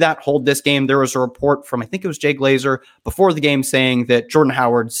we see that hold this game. There was a report from, I think it was Jay Glazer, before the game saying that Jordan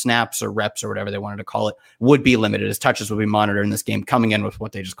Howard snaps or reps or whatever they wanted to call it would be limited. His touches would be monitored in this game, coming in with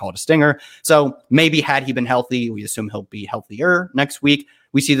what they just called a stinger. So maybe had he been healthy, we assume he'll be healthier next week.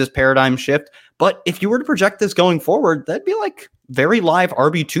 We see this paradigm shift. But if you were to project this going forward, that'd be very live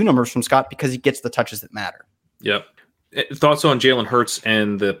RB2 numbers from Scott because he gets the touches that matter. Yep. Thoughts on Jalen Hurts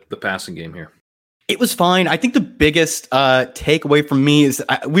and the passing game here? It was fine. I think the biggest takeaway from me is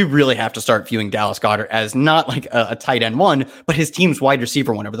we really have to start viewing Dallas Goedert as not a tight end one, but his team's wide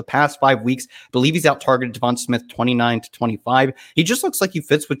receiver one. Over the past 5 weeks, I believe he's out-targeted Devonta Smith 29-25. He just looks like he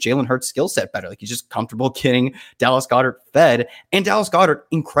fits with Jalen Hurts' skill set better. He's just comfortable getting Dallas Goedert fed. And Dallas Goedert,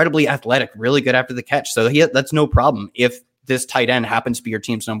 incredibly athletic, really good after the catch. So that's no problem if this tight end happens to be your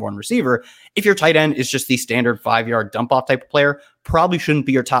team's number one receiver. If your tight end is just the standard 5-yard dump-off type of player, probably shouldn't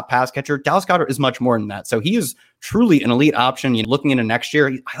be your top pass catcher. Dallas Goedert is much more than that. So he is truly an elite option. Looking into next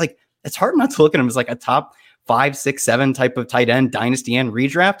year, it's hard not to look at him as a top 5, 6, 7 type of tight end, dynasty and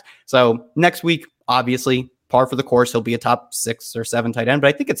redraft. So next week, obviously, par for the course, he'll be a top 6 or 7 tight end. But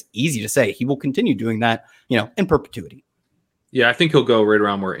I think it's easy to say he will continue doing that, in perpetuity. Yeah, I think he'll go right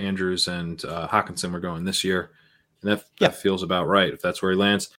around where Andrews and Hockenson were going this year. And that feels about right if that's where he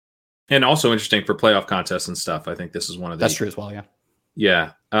lands. And also interesting for playoff contests and stuff. I think this is one of the... That's true as well, yeah.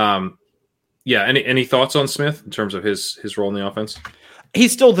 Yeah. Any thoughts on Smith in terms of his role in the offense?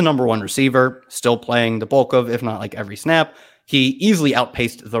 He's still the number one receiver, still playing the bulk of, if not every snap. He easily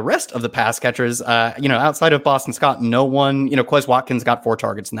outpaced the rest of the pass catchers. Outside of Boston Scott, no one, Quez Watkins got 4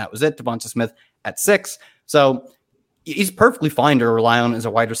 targets and that was it. Devonta Smith at 6. So he's perfectly fine to rely on as a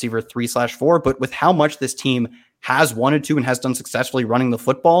wide receiver 3/4, but with how much this team has wanted to and has done successfully running the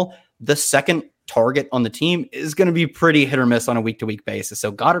football, the second target on the team is going to be pretty hit or miss on a week-to-week basis.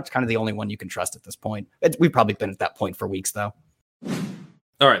 So Goddard's kind of the only one you can trust at this point. We've probably been at that point for weeks, though.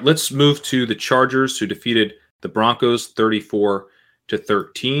 All right, let's move to the Chargers, who defeated the Broncos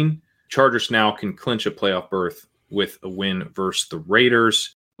 34-13. Chargers now can clinch a playoff berth with a win versus the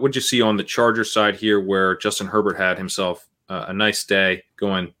Raiders. What did you see on the Chargers side here where Justin Herbert had himself a nice day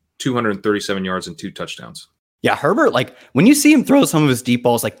going 237 yards and 2 touchdowns? Yeah, Herbert, like when you see him throw some of his deep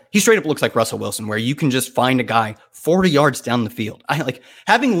balls, like he straight up looks like Russell Wilson, where you can just find a guy 40 yards down the field. I like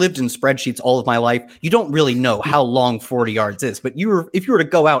having lived in spreadsheets all of my life. You don't really know how long 40 yards is, but if you were to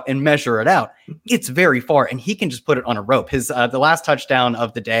go out and measure it out, it's very far, and he can just put it on a rope. His the last touchdown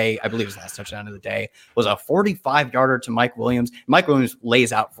of the day, I believe his last touchdown of the day, was a 45-yarder to Mike Williams. Mike Williams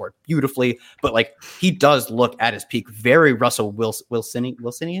lays out for it beautifully, but like he does look at his peak very Russell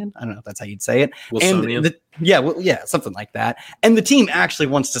Wilsonian. I don't know if that's how you'd say it. Wilsonian. Yeah, something like that. And the team actually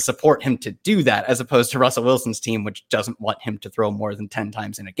wants to support him to do that, as opposed to Russell Wilson's team, which doesn't want him to throw more than 10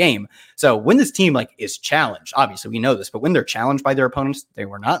 times in a game. So when this team like is challenged, obviously we know this, but when they're challenged by their opponents, they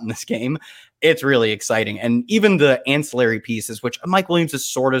were not in this game. It's really exciting. And even the ancillary pieces, which Mike Williams is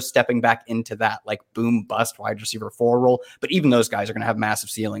sort of stepping back into that like boom bust wide receiver 4 role. But even those guys are going to have massive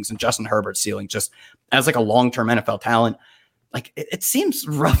ceilings, and Justin Herbert's ceiling just as like a long-term NFL talent, like it seems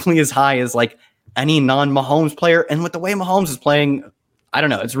roughly as high as like any non-Mahomes player. And with the way Mahomes is playing, I don't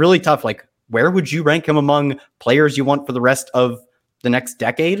know. It's really tough. Like, where would you rank him among players you want for the rest of the next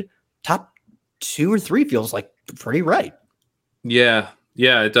decade? Top 2 or 3 feels like pretty right. Yeah,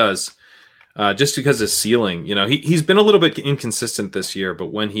 it does. Just because his ceiling, he's been a little bit inconsistent this year, but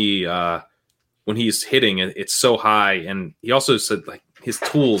when he's hitting, it's so high. And he also said like his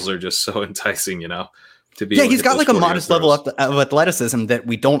tools are just so enticing, to be. Yeah, he's got like a modest level of athleticism that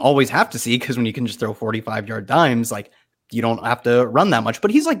we don't always have to see, because when you can just throw 45-yard dimes, like you don't have to run that much.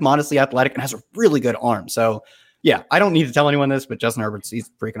 But he's like modestly athletic and has a really good arm. So yeah, I don't need to tell anyone this, but Justin Herbert, he's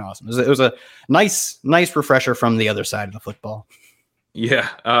freaking awesome. It was a nice refresher from the other side of the football. Yeah,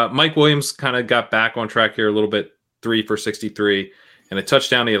 Mike Williams kind of got back on track here a little bit, 3 for 63, and a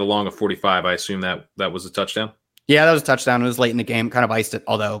touchdown. He had a long of 45. I assume that was a touchdown. Yeah, that was a touchdown. It was late in the game, kind of iced it,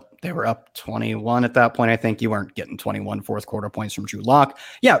 although they were up 21 at that point. I think you weren't getting 21 fourth quarter points from Drew Lock.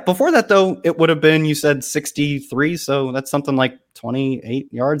 Yeah, before that, though, it would have been, you said 63, so that's something like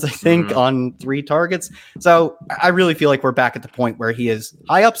 28 yards, I think, on 3 targets. So I really feel like we're back at the point where he is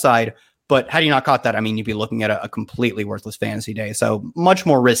high upside, but had he not caught that, I mean, you'd be looking at a completely worthless fantasy day. So much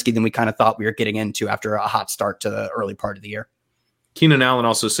more risky than we kind of thought we were getting into after a hot start to the early part of the year. Keenan Allen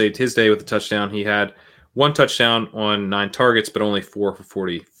also saved his day with a touchdown. He had 1 touchdown on 9 targets, but only 4 for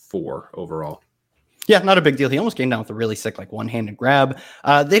 44 overall. Yeah, not a big deal. He almost came down with a really sick, like one-handed grab.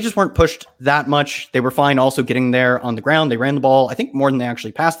 They just weren't pushed that much. They were fine also getting there on the ground. They ran the ball, I think, more than they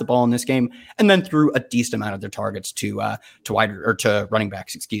actually passed the ball in this game, and then threw a decent amount of their targets to running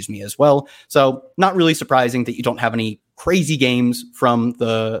backs, as well. So not really surprising that you don't have any crazy games from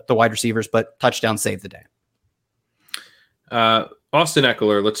the wide receivers, but touchdown saved the day. Austin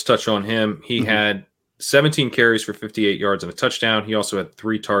Eckler, let's touch on him. He had 17 carries for 58 yards and a touchdown. He also had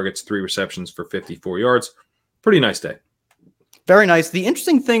 3 targets, 3 receptions for 54 yards. Pretty nice day. Very nice. The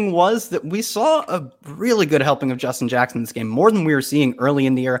interesting thing was that we saw a really good helping of Justin Jackson in this game, more than we were seeing early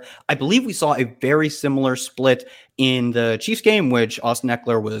in the year. I believe we saw a very similar split in the Chiefs game, which Austin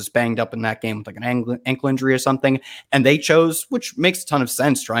Eckler was banged up in that game with like an ankle injury or something. And they chose, which makes a ton of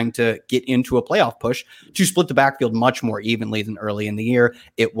sense, trying to get into a playoff push, to split the backfield much more evenly than early in the year.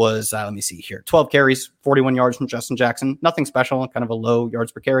 It was, 12 carries, 41 yards from Justin Jackson. Nothing special, kind of a low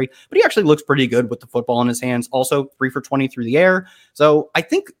yards per carry, but he actually looks pretty good with the football in his hands. Also 3 for 20 through the air. So I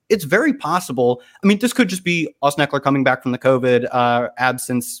think it's very possible. I mean, this could just be Austin Eckler coming back from the COVID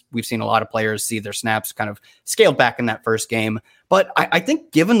absence. We've seen a lot of players see their snaps kind of scaled back in that first game. But I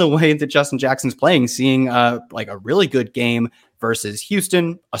think given the way that Justin Jackson's playing, seeing like a really good game versus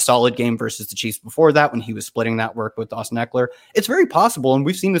Houston, a solid game versus the Chiefs before that when he was splitting that work with Austin Eckler, it's very possible, and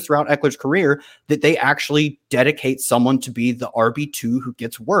we've seen this throughout Eckler's career, that they actually dedicate someone to be the RB2 who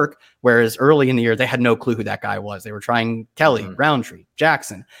gets work, whereas early in the year, they had no clue who that guy was. They were trying Kelly, Roundtree,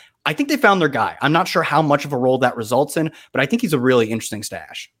 Jackson. I think they found their guy. I'm not sure how much of a role that results in, but I think he's a really interesting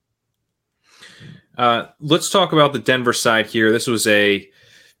stash. Let's talk about the Denver side here. This was a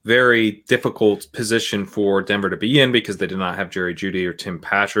very difficult position for Denver to be in because they did not have Jerry Jeudy or Tim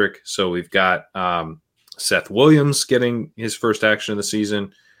Patrick. So we've got Seth Williams getting his first action of the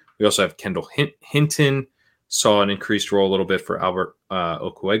season. We also have Kendall Hinton, saw an increased role a little bit for Albert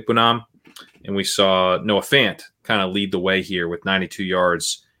Okwuegbunam. And we saw Noah Fant kind of lead the way here with 92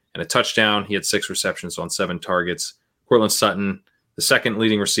 yards and a touchdown. He had 6 receptions on 7 targets. Cortland Sutton, the second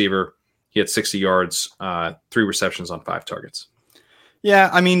leading receiver, he had 60 yards, 3 receptions on 5 targets.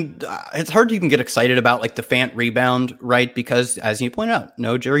 Yeah, I mean, it's hard to even get excited about like the Fant rebound, right? Because as you point out,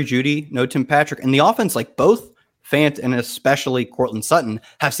 no Jerry Jeudy, no Tim Patrick, and the offense, like both Fant and especially Courtland Sutton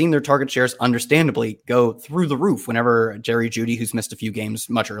have seen their target shares understandably go through the roof whenever Jerry Jeudy, who's missed a few games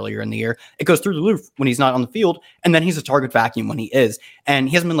much earlier in the year, it goes through the roof when he's not on the field, and then he's a target vacuum when he is. And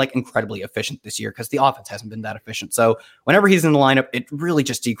he hasn't been like incredibly efficient this year because the offense hasn't been that efficient. So whenever he's in the lineup, it really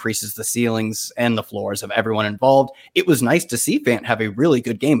just decreases the ceilings and the floors of everyone involved. It was nice to see Fant have a really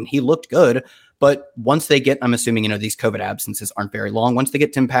good game, and he looked good. But once they get, I'm assuming, these COVID absences aren't very long. Once they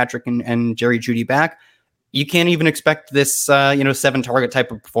get Tim Patrick and Jerry Jeudy back, you can't even expect this, 7 target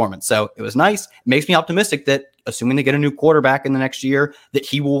type of performance. So it was nice. It makes me optimistic that assuming they get a new quarterback in the next year, that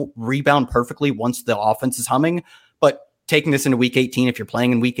he will rebound perfectly once the offense is humming. But taking this into week 18, if you're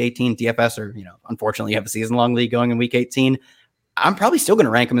playing in week 18 DFS, or, unfortunately you have a season long league going in week 18, I'm probably still going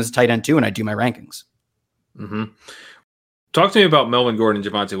to rank him as a tight end too when I do my rankings. Mm-hmm. Talk to me about Melvin Gordon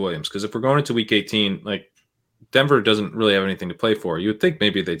and Javonte Williams, because if we're going into week 18, like Denver doesn't really have anything to play for. You would think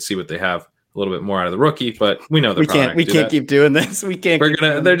maybe they'd see what they have a little bit more out of the rookie, but we know we can't keep doing this.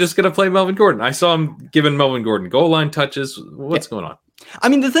 They're just gonna play Melvin Gordon. I saw him giving Melvin Gordon goal line touches. What's going on? I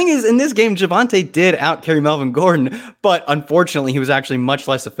mean, the thing is, in this game, Javonte did out-carry Melvin Gordon, but unfortunately, he was actually much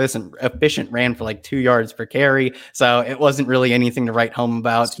less efficient, ran for like 2 yards per carry, so it wasn't really anything to write home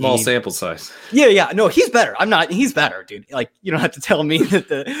about. Small sample size. Yeah. No, he's better. He's better, dude. Like, you don't have to tell me that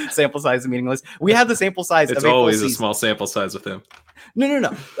the sample size is meaningless. We have the sample size. It's always a small sample size with him.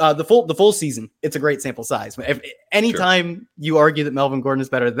 No. The full season, it's a great sample size. If anytime you argue that Melvin Gordon is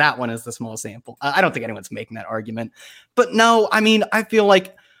better, that one is the small sample. I don't think anyone's making that argument. But no, I mean, I feel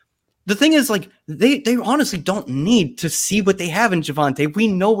like the thing is, like, they honestly don't need to see what they have in Javonte. We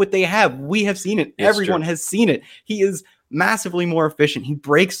know what they have. We have seen it. Everyone has seen it. He is massively more efficient. He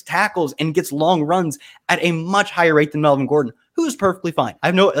breaks tackles and gets long runs at a much higher rate than Melvin Gordon, who is perfectly fine.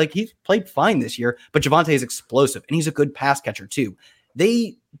 He's played fine this year, but Javonte is explosive and he's a good pass catcher too.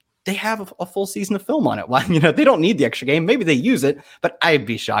 They have a full season of film on it. Well, they don't need the extra game. Maybe they use it, but I'd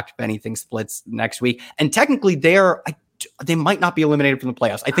be shocked if anything splits next week. And technically they might not be eliminated from the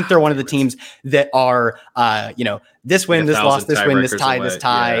playoffs. I think they're one of the teams that are, this win, this loss, this win, this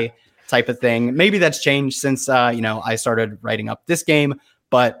tie, type of thing. Maybe that's changed since, I started writing up this game.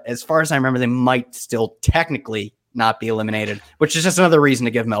 But as far as I remember, they might still technically not be eliminated, which is just another reason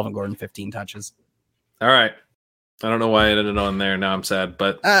to give Melvin Gordon 15 touches. All right. I don't know why I ended on there. Now I'm sad,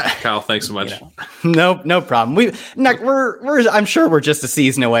 but Kyle, thanks so much. No problem. I'm sure we're just a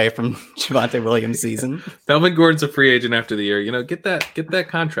season away from Javonte Williams' season. Melvin Gordon's a free agent after the year. Get that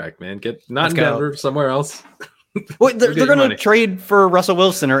contract, man. Get not Denver, somewhere else. Well, they're going to trade for Russell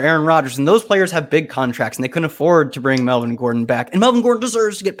Wilson or Aaron Rodgers, and those players have big contracts, and they couldn't afford to bring Melvin Gordon back. And Melvin Gordon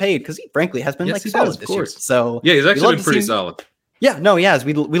deserves to get paid because he, frankly, has been solid this year. So yeah, he's actually been pretty solid. Yeah, no, he has.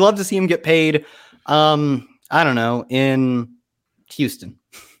 We love to see him get paid. I don't know, in Houston.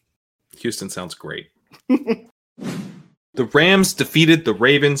 Houston sounds great. The Rams defeated the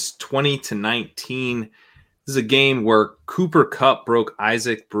Ravens 20-19. This is a game where Cooper Kupp broke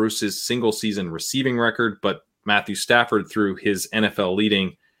Isaac Bruce's single season receiving record, but Matthew Stafford threw his NFL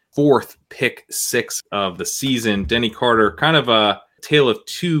leading 4th pick 6 of the season. Denny Carter, kind of a tale of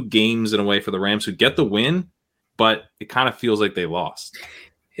 2 games in a way for the Rams, who get the win, but it kind of feels like they lost.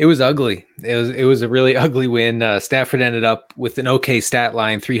 It was ugly. It was a really ugly win. Stafford ended up with an okay stat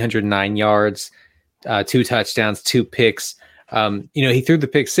line, 309 yards, 2 touchdowns, 2 picks. He threw the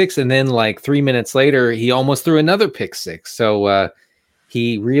pick 6, and then like 3 minutes later, he almost threw another pick 6. So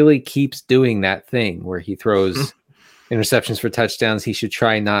he really keeps doing that thing where he throws interceptions for touchdowns. He should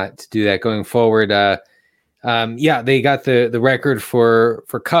try not to do that going forward. They got the record for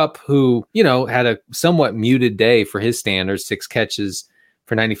Kupp, who, had a somewhat muted day for his standards, 6 catches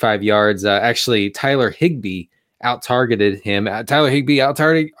for 95 yards. Actually, Tyler Higbee out-targeted him. Tyler Higbee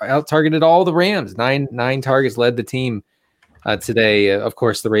out-targeted all the Rams. Nine targets, led the team today. Of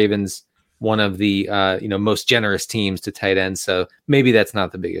course, the Ravens, one of the most generous teams to tight ends. So maybe that's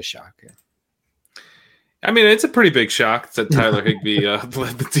not the biggest shock. I mean, it's a pretty big shock that Tyler Higbee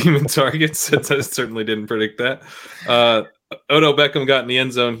led the team in targets. I certainly didn't predict that. Odell Beckham got in the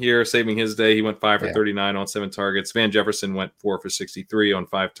end zone here, saving his day. He went 5 for 39 on 7 targets. Van Jefferson went 4 for 63 on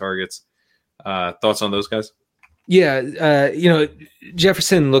 5 targets. Thoughts on those guys? Yeah,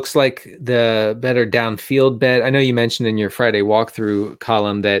 Jefferson looks like the better downfield bet. I know you mentioned in your Friday walkthrough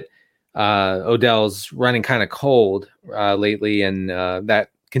column that Odell's running kind of cold lately, and that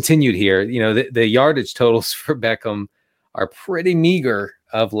continued here. The yardage totals for Beckham are pretty meager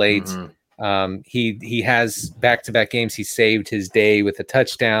of late. Mm-hmm. He has back-to-back games. He saved his day with a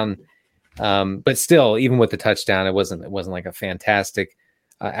touchdown, but still, even with the touchdown, it wasn't like a fantastic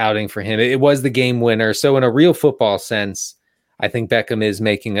outing for him. It was the game winner. So in a real football sense, I think Beckham is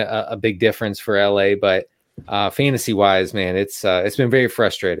making a big difference for LA. But fantasy wise, man, it's been very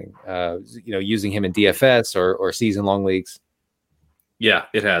frustrating. Using him in DFS or season long leagues. Yeah,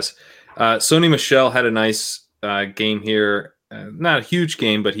 it has. Sony Michel had a nice game here. Not a huge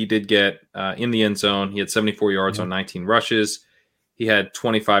game, but he did get in the end zone. He had 74 yards on 19 rushes. He had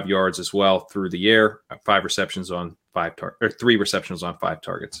 25 yards as well through the air. 3 receptions on 5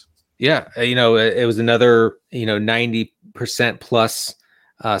 targets. Yeah, it was another 90% plus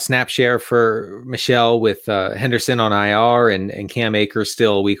snap share for Michel with Henderson on IR and Cam Akers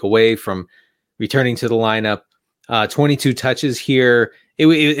still a week away from returning to the lineup. 22 touches here.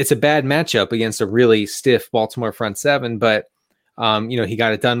 It's a bad matchup against a really stiff Baltimore front seven, but he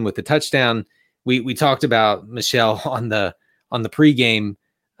got it done with the touchdown. We talked about Michel on the pregame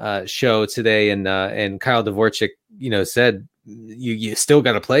show today, and Kyle Dvorchak, said you still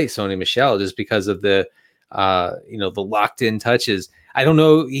got to play Sony Michel just because of the locked in touches. I don't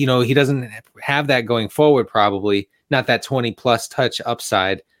know, he doesn't have that going forward, probably not that 20 plus touch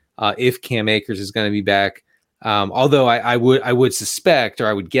upside if Cam Akers is going to be back. Although I would suspect, or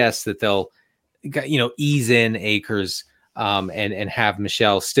I would guess that they'll, ease in Akers and have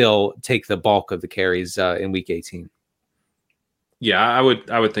Michel still take the bulk of the carries in week 18. Yeah, I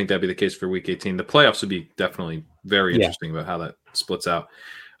would think that'd be the case for week 18. The playoffs would be definitely very interesting about how that splits out.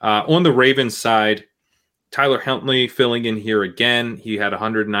 On the Ravens side, Tyler Huntley filling in here again. He had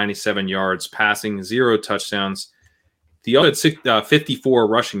 197 yards passing, 0 touchdowns. He also had 54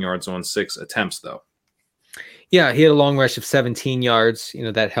 rushing yards on 6 attempts, though. Yeah, he had a long rush of 17 yards.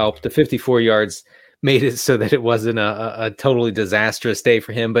 That helped. The 54 yards made it so that it wasn't a totally disastrous day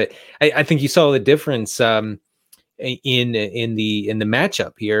for him. But I think you saw the difference in the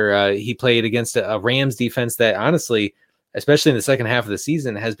matchup here. He played against a Rams defense that, honestly, especially in the second half of the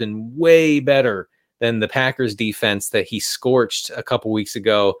season, has been way better than the Packers defense that he scorched a couple weeks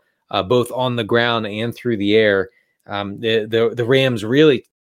ago, both on the ground and through the air. The Rams really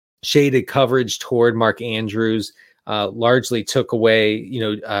shaded coverage toward Mark Andrews, largely took away,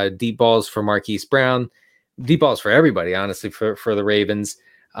 deep balls for Marquise Brown, deep balls for everybody, honestly, for the Ravens.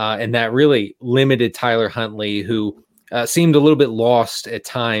 And that really limited Tyler Huntley, who seemed a little bit lost at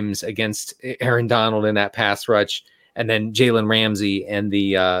times against Aaron Donald in that pass rush, and then Jalen Ramsey and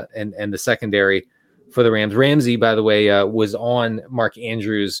the secondary for the Rams. Ramsey, by the way, was on Mark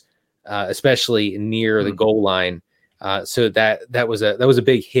Andrews, especially near the goal line. So that was a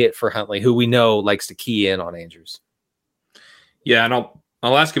big hit for Huntley, who we know likes to key in on Andrews. Yeah, and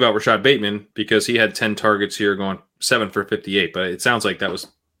I'll ask you about Rashad Bateman, because he had 10 targets here, going 7 for 58. But it sounds like that was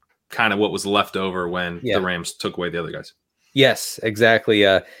kind of what was left over when the Rams took away the other guys. Yes, exactly.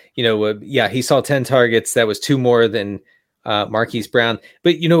 He saw 10 targets. That was 2 more than Marquise Brown.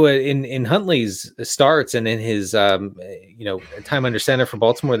 But in Huntley's starts and in his time under center for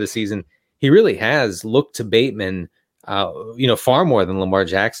Baltimore this season, he really has looked to Bateman far more than Lamar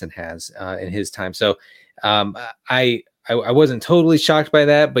Jackson has in his time. So I wasn't totally shocked by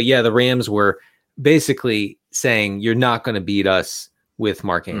that, but the Rams were basically saying, you're not going to beat us with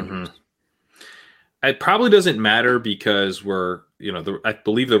Mark Andrews. Mm-hmm. It probably doesn't matter, because I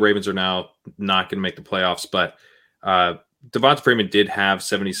believe the Ravens are now not going to make the playoffs, but Devonta Freeman did have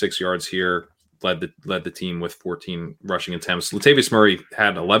 76 yards here, led the team with 14 rushing attempts. Latavius Murray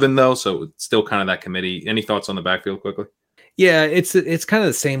had 11 though, so it's still kind of that committee. Any thoughts on the backfield quickly? Yeah, it's kind of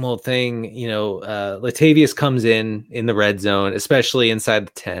the same old thing. Latavius comes in the red zone, especially inside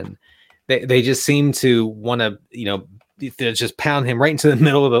the 10. They just seem to want to, just pound him right into the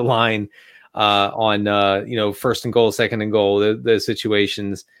middle of the line on first and goal, second and goal, the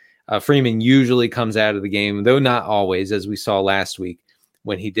situations. Freeman usually comes out of the game, though not always, as we saw last week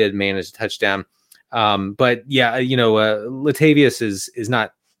when he did manage a touchdown. But Latavius is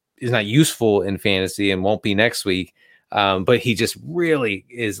not useful in fantasy and won't be next week. But he just really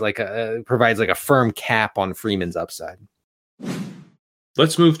is provides a firm cap on Freeman's upside.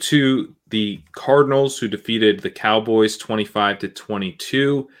 Let's move to the Cardinals, who defeated the Cowboys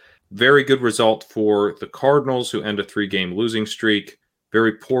 25-22. Very good result for the Cardinals, who end a 3-game losing streak.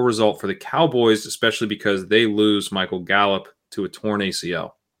 Very poor result for the Cowboys, especially because they lose Michael Gallup to a torn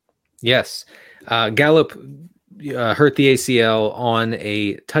ACL. Yes. Gallup hurt the ACL on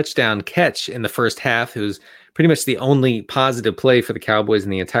a touchdown catch in the first half. It was pretty much the only positive play for the Cowboys in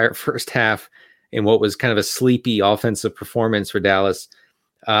the entire first half in what was kind of a sleepy offensive performance for Dallas.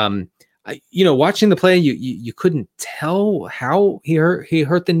 Watching the play, you couldn't tell how he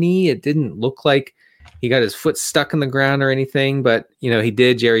hurt the knee. It didn't look like he got his foot stuck in the ground or anything, but he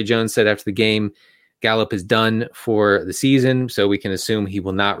did. Jerry Jones said after the game, Gallup is done for the season, so we can assume he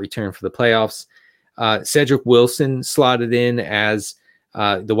will not return for the playoffs. Cedric Wilson slotted in as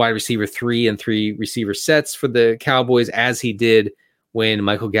the wide receiver 3 and 3 receiver sets for the Cowboys, as he did when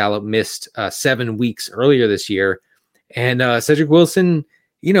Michael Gallup missed 7 weeks earlier this year. And Cedric Wilson,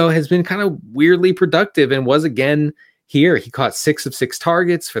 has been kind of weirdly productive and was again here. He caught 6 of 6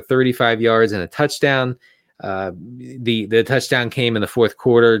 targets for 35 yards and a touchdown. The touchdown came in the fourth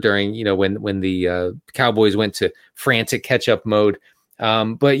quarter during, when the Cowboys went to frantic catch-up mode.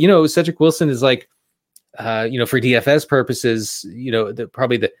 But Cedric Wilson is like, for DFS purposes,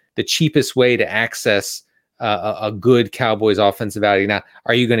 probably the cheapest way to access a good Cowboys offensive value. Now,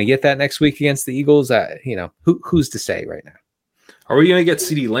 are you going to get that next week against the Eagles? Who's to say right now? Are we going to get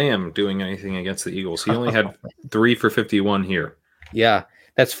CeeDee Lamb doing anything against the Eagles? He only had 3 for 51 here. Yeah,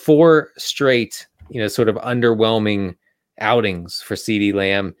 that's 4 straight, sort of underwhelming outings for CeeDee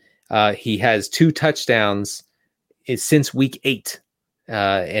Lamb. He has 2 touchdowns since week 8.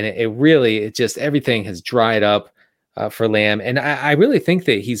 And it really everything has dried up for Lamb. And I really think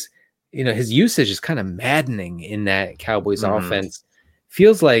that he's, his usage is kind of maddening in that Cowboys offense.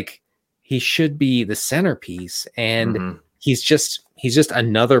 Feels like he should be the centerpiece, and he's just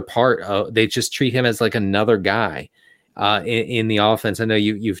another part of, they just treat him as like another guy in the offense. I know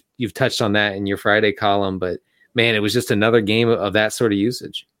you've touched on that in your Friday column, but man, it was just another game of that sort of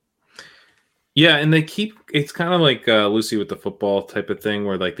usage. Yeah, and it's kind of like Lucy with the football type of thing,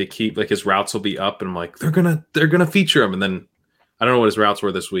 where like they keep, like, his routes will be up, and I'm like, they're gonna feature him, and then I don't know what his routes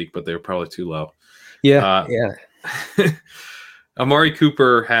were this week, but they were probably too low. Yeah. Amari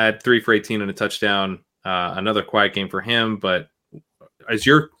Cooper had 3 for 18 and a touchdown. Another quiet game for him, but is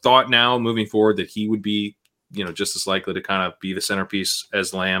your thought now moving forward that he would be, just as likely to kind of be the centerpiece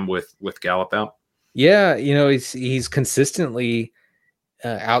as Lamb with Gallup out? Yeah, he's consistently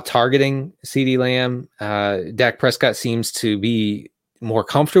out targeting CeeDee Lamb. Dak Prescott seems to be more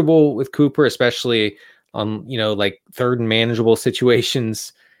comfortable with Cooper, especially on, like third and manageable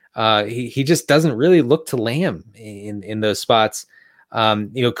situations. He just doesn't really look to Lamb in those spots.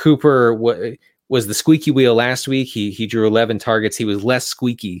 Cooper was the squeaky wheel last week. He drew 11 targets. He was less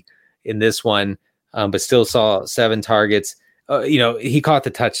squeaky in this one, but still saw 7 targets. He caught the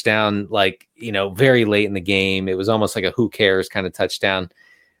touchdown, very late in the game. It was almost like a who cares kind of touchdown.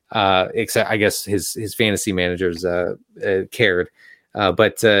 Except I guess his fantasy managers cared.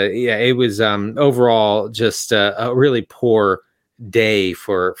 But it was overall just a really poor day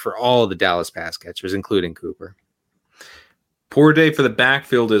for all the Dallas pass catchers, including Cooper. Poor day for the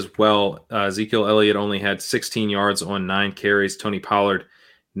backfield as well. Ezekiel Elliott only had 16 yards on 9 carries. Tony Pollard,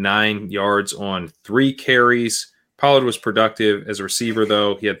 9 yards on 3 carries. Pollard was productive as a receiver,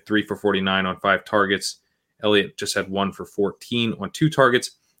 though. He had 3 for 49 on 5 targets. Elliott just had 1 for 14 on 2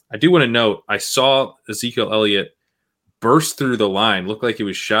 targets. I do want to note, I saw Ezekiel Elliott burst through the line, looked like he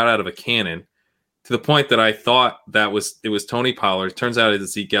was shot out of a cannon, to the point that I thought it was Tony Pollard. Turns out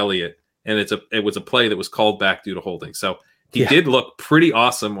it's Zeke Elliott, and it was a play that was called back due to holding. So he did look pretty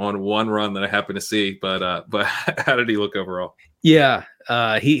awesome on one run that I happened to see, but how did he look overall? Yeah,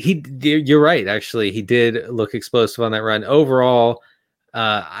 you're right. Actually, he did look explosive on that run. Overall,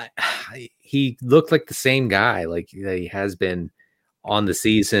 he looked like the same guy, like he has been on the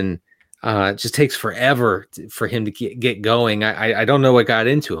season. It just takes forever for him to get going. I don't know what got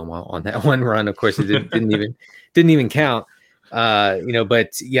into him on that one run. Of course, it didn't even count.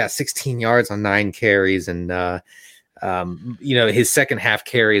 But yeah, 16 yards on 9 carries, and his second half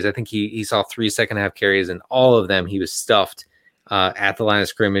carries. I think he saw 3 second half carries, and all of them he was stuffed at the line of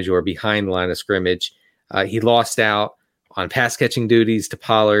scrimmage or behind the line of scrimmage. He lost out on pass catching duties to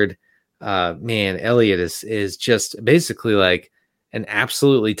Pollard. Elliott is just basically like an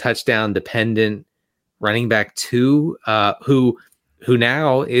absolutely touchdown dependent running back 2, who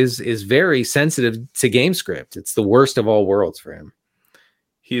now is very sensitive to game script. It's the worst of all worlds for him.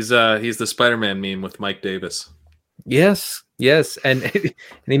 He's the Spider-Man meme with Mike Davis. Yes, and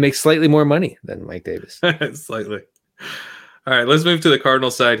he makes slightly more money than Mike Davis. Slightly. All right, let's move to the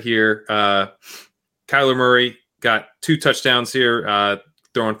Cardinals side here. Kyler Murray got 2 touchdowns here,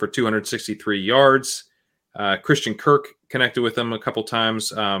 throwing for 263 yards. Christian Kirk connected with him a couple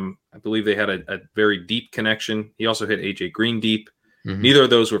times. I believe they had a very deep connection. He also hit AJ Green deep. Mm-hmm. Neither of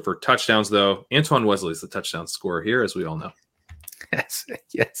those were for touchdowns, though. Antoine Wesley is the touchdown scorer here, as we all know.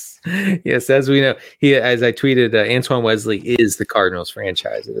 Yes. As we know, as I tweeted, Antoine Wesley is the Cardinals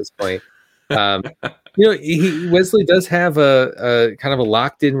franchise at this point. Wesley does have a kind of a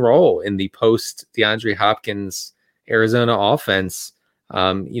locked in role in the post DeAndre Hopkins Arizona offense.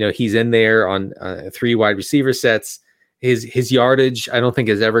 He's in there on 3 wide receiver sets. His yardage, I don't think,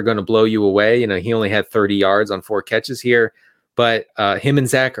 is ever going to blow you away. He only had 30 yards on 4 catches here, but him and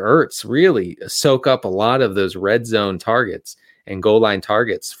Zach Ertz really soak up a lot of those red zone targets. and goal line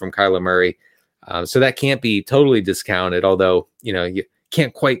targets from Kyler Murray. So that can't be totally discounted, although, you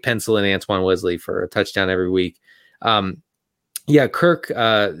can't quite pencil in Antoine Wesley for a touchdown every week. Kirk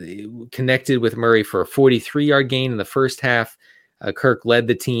connected with Murray for a 43-yard gain in the first half. Kirk led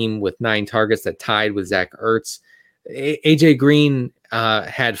the team with 9 targets that tied with Zach Ertz. AJ Green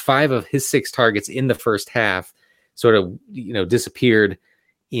had 5 of his 6 targets in the first half, sort of, disappeared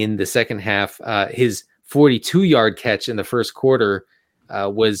in the second half. His 42-yard catch in the first quarter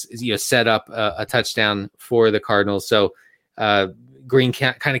was set up a touchdown for the Cardinals. So Green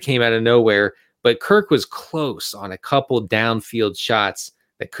kind of came out of nowhere, but Kirk was close on a couple downfield shots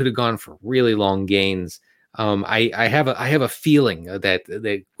that could have gone for really long gains. I have a feeling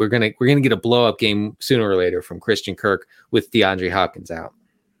that we're gonna get a blow up game sooner or later from Christian Kirk with DeAndre Hopkins out.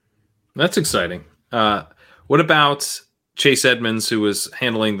 That's exciting. What about Chase Edmonds, who was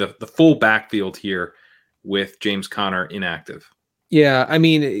handling the full backfield here with James Conner inactive? Yeah, I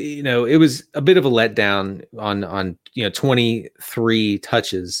mean, it was a bit of a letdown on 23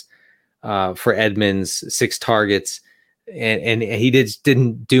 touches for Edmonds, 6 targets, and he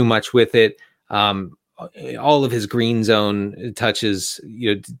didn't do much with it. All of his green zone touches,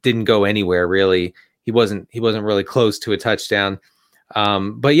 didn't go anywhere really. He wasn't really close to a touchdown.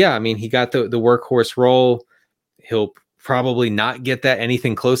 But yeah, I mean, he got the workhorse role. He'll probably not get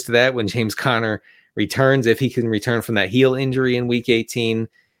anything close to that when James Conner returns, if he can return from that heel injury in week 18.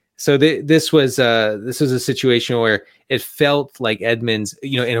 So this was a situation where it felt like Edmonds,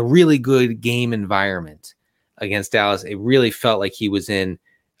 in a really good game environment against Dallas, it really felt like he was in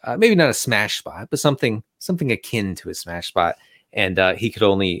maybe not a smash spot, but something akin to a smash spot. And he could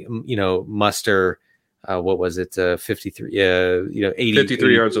only, muster, 53,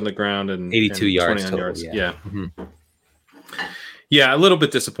 53 yards on the ground and 82 yards. 29 yards. Yeah. Mm-hmm. Yeah, a little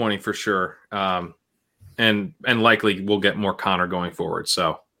bit disappointing for sure. And likely we'll get more Conner going forward.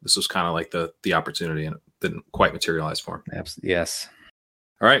 So this was kind of like the opportunity, and it didn't quite materialize for him. Absolutely. Yes.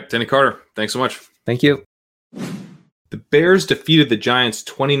 All right, Denny Carter, thanks so much. Thank you. The Bears defeated the Giants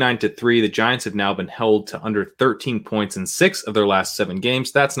 29-3. The Giants have now been held to under 13 points in 6 of their last 7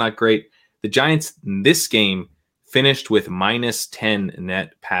 games. That's not great. The Giants in this game finished with minus 10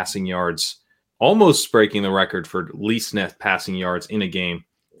 net passing yards, almost breaking the record for least net passing yards in a game,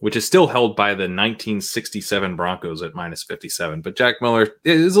 which is still held by the 1967 Broncos at minus 57. But Jack Miller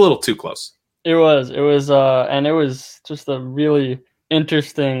is a little too close. It was, and it was just a really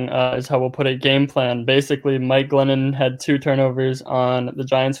interesting, is how we'll put it, game plan. Basically, Mike Glennon had 2 turnovers on the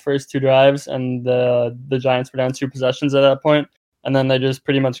Giants' first 2 drives, and the Giants were down 2 possessions at that point, and then they just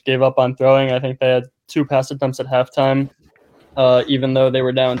pretty much gave up on throwing. I think they had 2 pass attempts at halftime, even though they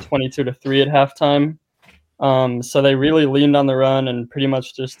were down 22-3 at halftime. So they really leaned on the run and pretty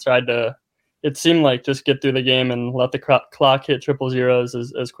much just tried to, it seemed like, just get through the game and let the clock hit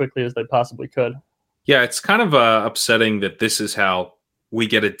 000s as quickly as they possibly could. Yeah, it's kind of upsetting that this is how we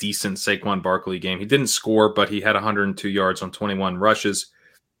get a decent Saquon Barkley game. He didn't score, but he had 102 yards on 21 rushes.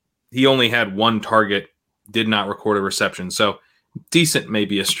 He only had 1 target, did not record a reception. So decent may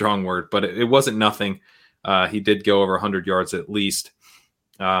be a strong word, but it wasn't nothing. He did go over 100 yards at least.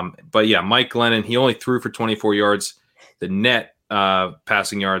 But yeah, Mike Glennon, he only threw for 24 yards. The net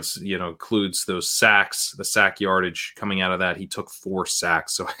passing yards, includes those sacks, the sack yardage coming out of that. He took 4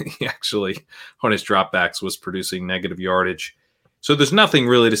 sacks. So he actually, on his dropbacks, was producing negative yardage. So there's nothing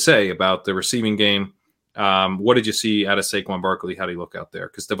really to say about the receiving game. What did you see out of Saquon Barkley? How do you look out there?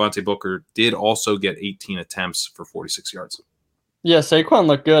 Because Devontae Booker did also get 18 attempts for 46 yards. Yeah, Saquon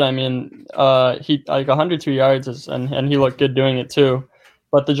looked good. I mean, he 102 yards, and he looked good doing it too.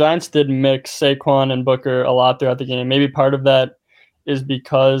 But the Giants did mix Saquon and Booker a lot throughout the game. Maybe part of that is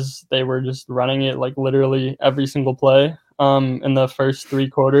because they were just running it like literally every single play in the first 3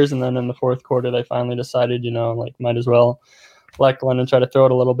 quarters. And then in the 4th quarter, they finally decided, might as well let Glennon try to throw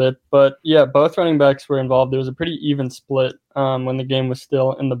it a little bit. But yeah, both running backs were involved. There was a pretty even split when the game was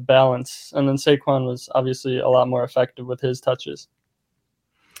still in the balance. And then Saquon was obviously a lot more effective with his touches.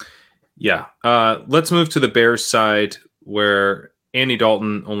 Yeah. Let's move to the Bears side, where Andy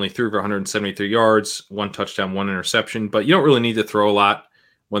Dalton only threw for 173 yards, 1 touchdown, 1 interception. But you don't really need to throw a lot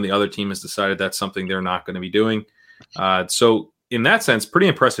when the other team has decided that's something they're not going to be doing. So in that sense, pretty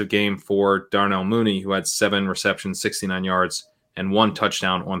impressive game for Darnell Mooney, who had 7 receptions, 69 yards, and 1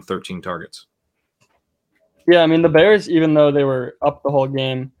 touchdown on 13 targets. Yeah, I mean, the Bears, even though they were up the whole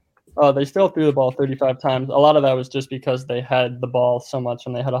game, they still threw the ball 35 times. A lot of that was just because they had the ball so much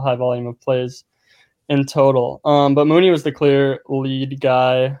and they had a high volume of plays in total. But Mooney was the clear lead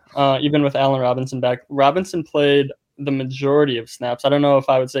guy, even with Allen Robinson back. Robinson played the majority of snaps. I don't know if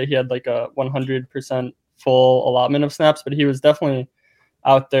I would say he had like a 100% full allotment of snaps, but he was definitely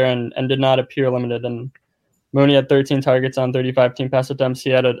out there and did not appear limited. And Mooney had 13 targets on 35 team pass attempts. He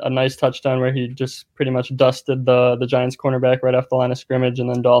had a nice touchdown where he just pretty much dusted the Giants cornerback right off the line of scrimmage, and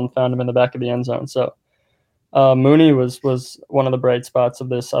then Dalton found him in the back of the end zone. So Mooney was one of the bright spots of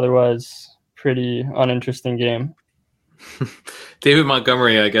this otherwise pretty uninteresting game. David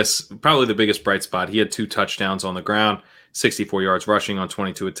Montgomery, I guess, probably the biggest bright spot. He had 2 touchdowns on the ground, 64 yards rushing on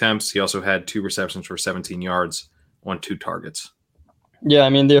 22 attempts. He also had 2 receptions for 17 yards on 2 targets. Yeah, I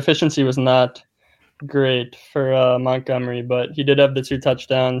mean, the efficiency was not great for Montgomery, but he did have the 2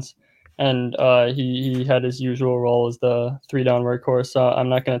 touchdowns, and he had his usual role as the 3-down workhorse. So I'm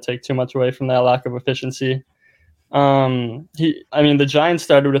not going to take too much away from that lack of efficiency. The Giants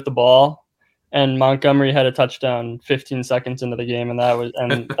started with the ball, and Montgomery had a touchdown 15 seconds into the game, and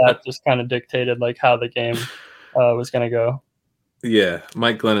that just kind of dictated like how the game was going to go. Yeah,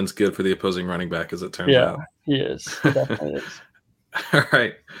 Mike Glennon's good for the opposing running back, as it turns out. Yeah, he is. He definitely is. All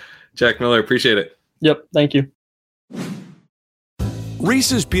right, Jack Miller, appreciate it. Yep, thank you.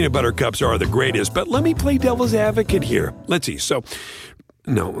 Reese's peanut butter cups are the greatest, but let me play devil's advocate here. Let's see. So,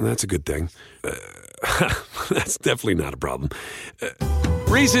 no, that's a good thing. That's definitely not a problem.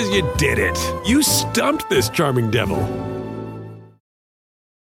 Reese's, you did it. You stumped this charming devil.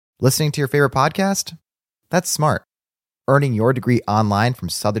 Listening to your favorite podcast? That's smart. Earning your degree online from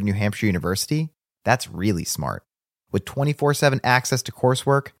Southern New Hampshire University? That's really smart. With 24/7 access to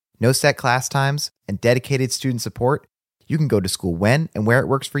coursework, no set class times, and dedicated student support, you can go to school when and where it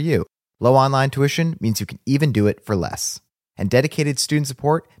works for you. Low online tuition means you can even do it for less. And dedicated student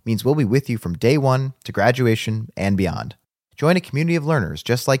support means we'll be with you from day one to graduation and beyond. Join a community of learners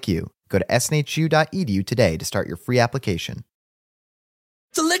just like you. Go to snhu.edu today to start your free application.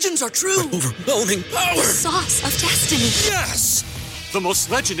 The legends are true. Overwhelming power! The sauce of destiny. Yes! The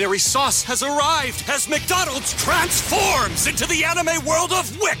most legendary sauce has arrived as McDonald's transforms into the anime world of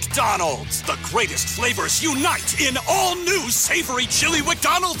WickDonald's. The greatest flavors unite in all new savory chili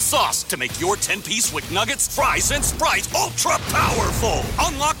McDonald's sauce to make your 10-piece Wick Nuggets, fries, and Sprite ultra-powerful.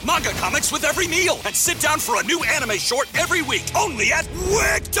 Unlock manga comics with every meal and sit down for a new anime short every week only at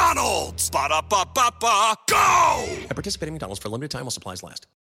WickDonald's. Ba-da-ba-ba-ba, go! At participating McDonald's for a limited time while supplies last.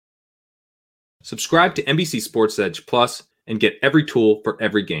 Subscribe to NBC Sports EDGE Plus and get every tool for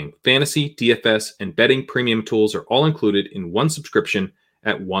every game. Fantasy, DFS, and betting premium tools are all included in one subscription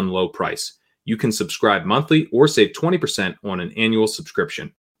at one low price. You can subscribe monthly or save 20% on an annual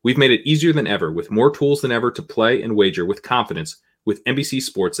subscription. We've made it easier than ever with more tools than ever to play and wager with confidence with NBC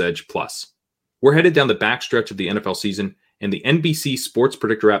Sports EDGE Plus. We're headed down the backstretch of the NFL season, and the NBC Sports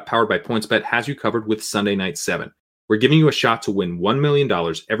Predictor app powered by PointsBet has you covered with Sunday Night 7. We're giving you a shot to win $1 million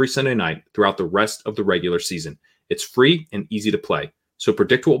every Sunday night throughout the rest of the regular season. It's free and easy to play. So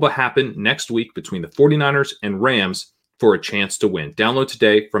predict what will happen next week between the 49ers and Rams for a chance to win. Download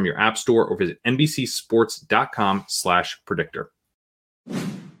today from your app store or visit NBCsports.com/predictor.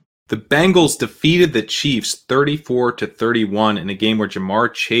 The Bengals defeated the Chiefs 34-31 in a game where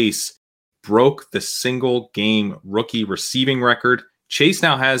Jamar Chase broke the single game rookie receiving record. Chase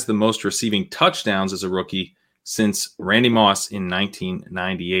now has the most receiving touchdowns as a rookie since Randy Moss in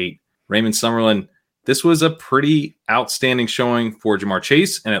 1998. Raymond Summerlin, this was a pretty outstanding showing for Jamar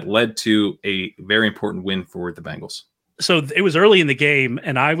Chase, and it led to a very important win for the Bengals. So it was early in the game,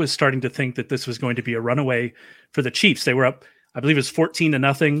 and I was starting to think that this was going to be a runaway for the Chiefs. They were up, I believe it was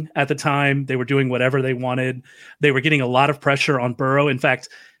 14-0 at the time. They were doing whatever they wanted. They were getting a lot of pressure on Burrow. In fact,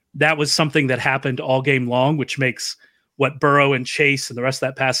 that was something that happened all game long, which makes what Burrow and Chase and the rest of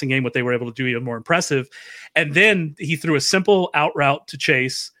that passing game, what they were able to do, even more impressive. And then he threw a simple out route to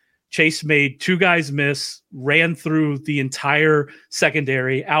Chase. Chase made 2 guys miss, ran through the entire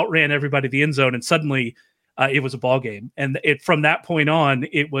secondary, outran everybody to the end zone, and suddenly it was a ball game. And from that point on,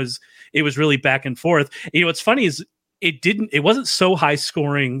 it was really back and forth. You know, what's funny is it wasn't so high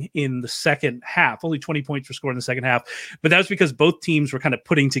scoring in the second half. Only 20 points were scored in the second half, but that was because both teams were kind of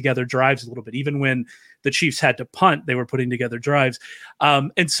putting together drives a little bit. Even when the Chiefs had to punt, they were putting together drives.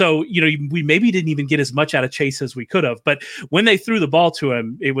 And so, you know, we maybe didn't even get as much out of Chase as we could have, but when they threw the ball to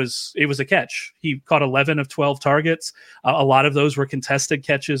him, it was a catch. He caught 11 of 12 targets. A lot of those were contested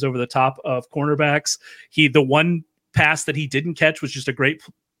catches over the top of cornerbacks. The one pass that he didn't catch was just a great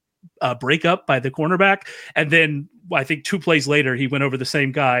breakup by the cornerback. And then I think 2 plays later, he went over the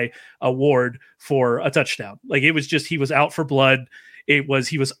same guy, Ward, for a touchdown. Like, it was just, he was out for blood. He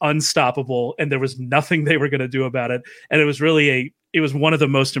was unstoppable, and there was nothing they were going to do about it. And it was really it was one of the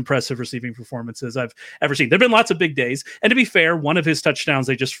most impressive receiving performances I've ever seen. There've been lots of big days. And to be fair, one of his touchdowns,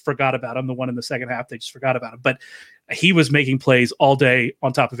 they just forgot about him. The one in the second half, they just forgot about him. But he was making plays all day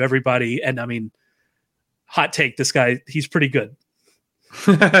on top of everybody. And I mean, hot take. This guy, he's pretty good.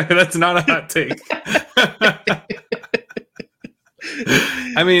 That's not a hot take.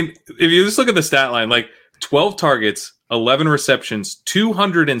 I mean, if you just look at the stat line, like 12 targets, 11 receptions,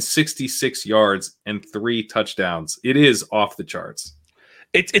 266 yards, and 3 touchdowns. It is off the charts.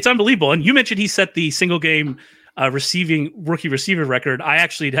 It's unbelievable. And you mentioned he set the single game rookie receiver record. I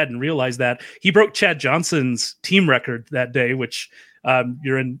actually hadn't realized that. He broke Chad Johnson's team record that day, which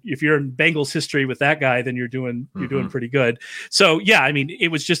if you're in Bengals history with that guy, then you're doing pretty good. So yeah, I mean, it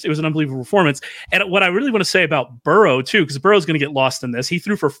was an unbelievable performance. And what I really want to say about Burrow too, because Burrow's going to get lost in this. He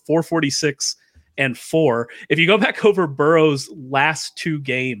threw for 446 and 4. If you go back over Burrow's last 2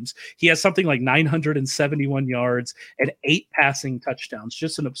 games, he has something like 971 yards and 8 passing touchdowns.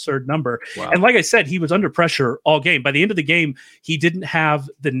 Just an absurd number. Wow. And like I said, he was under pressure all game. By the end of the game, he didn't have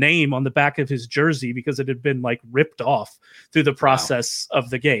the name on the back of his jersey because it had been like ripped off through the process of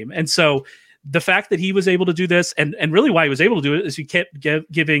the game. And so the fact that he was able to do this, and really why he was able to do it, is he kept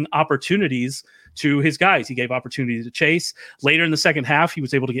giving opportunities to his guys. He gave opportunity to Chase. Later in the second half, he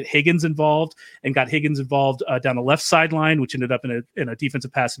was able to get Higgins involved and got Higgins involved down the left sideline, which ended up in a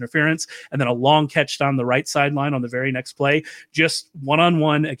defensive pass interference, and then a long catch down the right sideline on the very next play. Just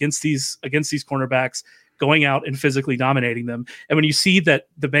one-on-one against these cornerbacks, going out and physically dominating them. And when you see that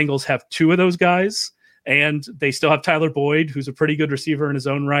the Bengals have 2 of those guys, and they still have Tyler Boyd, who's a pretty good receiver in his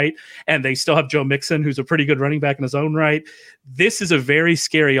own right, and they still have Joe Mixon, who's a pretty good running back in his own right. This is a very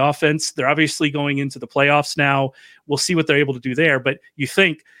scary offense. They're obviously going into the playoffs now. We'll see what they're able to do there. But you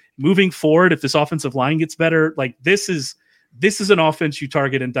think moving forward, if this offensive line gets better, like this is an offense you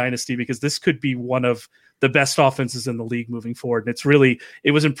target in Dynasty, because this could be one of the best offenses in the league moving forward. And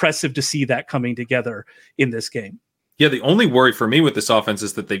it was impressive to see that coming together in this game. Yeah, the only worry for me with this offense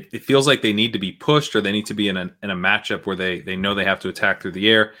is that it feels like they need to be pushed, or they need to be in a matchup where they know they have to attack through the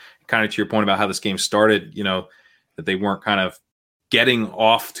air. Kind of to your point about how this game started, that they weren't kind of getting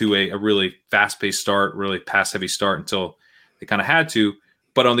off to a really fast-paced start, really pass-heavy start until they kind of had to.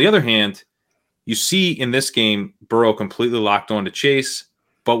 But on the other hand, you see in this game, Burrow completely locked on to Chase,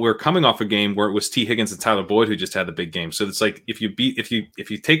 but we're coming off a game where it was T. Higgins and Tyler Boyd who just had the big game. So it's like if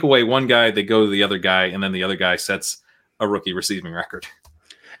you take away one guy, they go to the other guy, and then the other guy sets a rookie receiving record.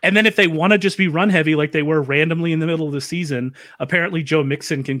 And then if they want to just be run heavy like they were randomly in the middle of the season, apparently Joe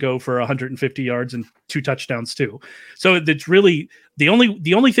Mixon can go for 150 yards and 2 touchdowns too. So it's really the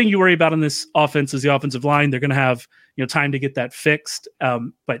only thing you worry about in this offense is the offensive line. They're going to have time to get that fixed.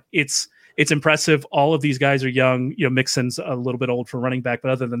 But it's impressive. All of these guys are young. Mixon's a little bit old for running back,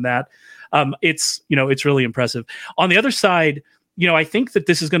 but other than that, it's really impressive. On the other side, I think that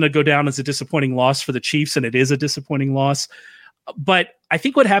this is going to go down as a disappointing loss for the Chiefs, and it is a disappointing loss. But I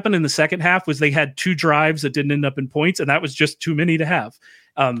think what happened in the second half was they had 2 drives that didn't end up in points, and that was just too many to have.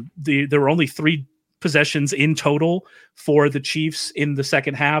 There were only 3 possessions in total for the Chiefs in the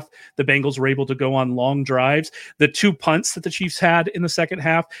second half. The Bengals were able to go on long drives. The 2 punts that the Chiefs had in the second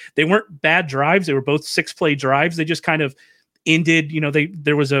half, they weren't bad drives. They were both 6-play drives. They just kind of ended,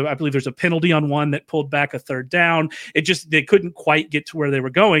 I believe there's a penalty on one that pulled back a 3rd down. They couldn't quite get to where they were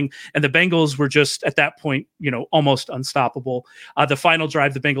going. And the Bengals were just at that point, almost unstoppable. The final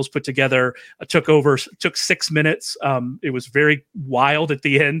drive the Bengals put together took 6 minutes. It was very wild at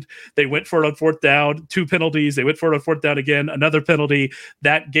the end. They went for it on 4th down, 2 penalties. They went for it on 4th down again, another penalty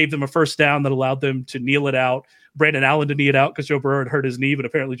that gave them a 1st down that allowed them to kneel it out. Brandon Allen to knee it out because Joe Burrow had hurt his knee, but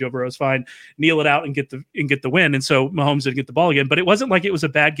apparently Joe Burrow's fine. Kneel it out and get the win. And so Mahomes didn't get the ball again. But it wasn't like it was a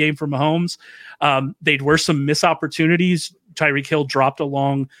bad game for Mahomes. There were some missed opportunities. Tyreek Hill dropped a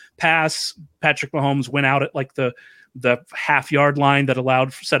long pass. Patrick Mahomes went out at like the half-yard line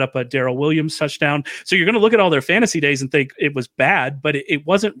that set up a Darrell Williams touchdown. So you're going to look at all their fantasy days and think it was bad, but it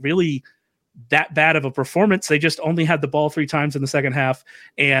wasn't really that bad of a performance. They just only had the ball 3 times in the second half,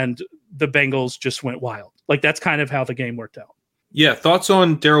 and the Bengals just went wild. Like that's kind of how the game worked out. Yeah. Thoughts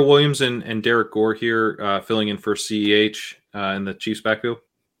on Darrell Williams and Derek Gore here filling in for CEH in the Chiefs backfield?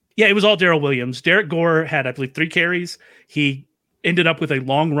 Yeah, it was all Darrell Williams. Derek Gore had, I believe, 3 carries. He ended up with a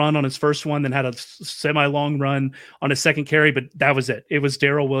long run on his first one, then had a semi-long run on his second carry, but that was it. It was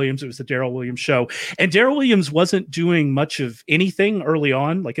Darrell Williams. It was the Darrell Williams show. And Darrell Williams wasn't doing much of anything early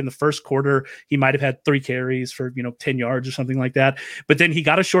on. Like in the first quarter, he might have had 3 carries for 10 yards or something like that. But then he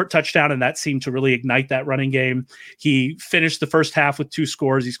got a short touchdown, and that seemed to really ignite that running game. He finished the first half with 2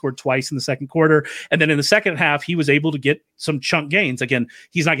 scores. He scored twice in the second quarter. And then in the second half, he was able to get some chunk gains. Again,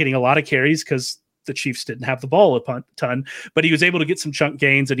 he's not getting a lot of carries because the Chiefs didn't have the ball a ton, but he was able to get some chunk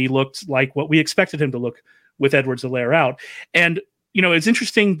gains, and he looked like what we expected him to look with Edwards-Helaire out. And, it's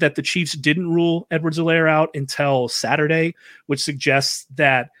interesting that the Chiefs didn't rule Edwards-Helaire out until Saturday, which suggests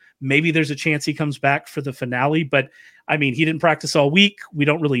that Maybe there's a chance he comes back for the finale, but I mean, he didn't practice all week. We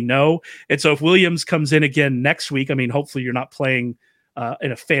don't really know. And so if Williams comes in again next week, I mean, hopefully you're not playing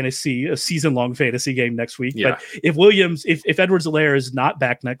in a season-long fantasy game next week. Yeah. But if Edwards-Helaire is not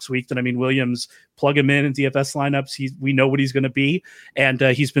back next week, then I mean, Williams, plug him in DFS lineups. We know what he's going to be, and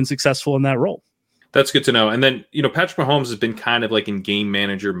he's been successful in that role. That's good to know. And then, Patrick Mahomes has been kind of like in game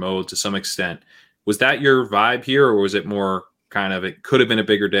manager mode to some extent. Was that your vibe here, or was it more kind of, it could have been a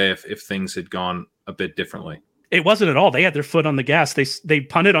bigger day if things had gone a bit differently? It wasn't at all. They had their foot on the gas. They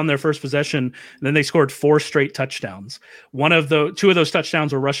punted on their first possession, and then they scored 4 straight touchdowns. 2 of those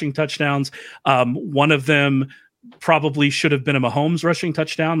touchdowns were rushing touchdowns. One of them probably should have been a Mahomes rushing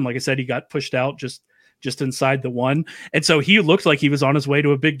touchdown. Like I said, he got pushed out just inside the one. And so he looked like he was on his way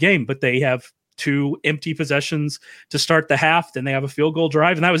to a big game, but they have 2 empty possessions to start the half. Then they have a field goal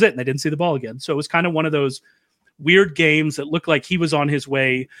drive, and that was it. And they didn't see the ball again. So it was kind of one of those weird games that looked like he was on his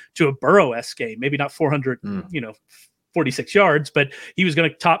way to a Burrow-esque game. Maybe not 400, 46 yards, but he was going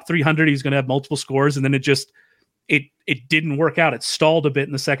to top 300. He was going to have multiple scores. And then it didn't work out. It stalled a bit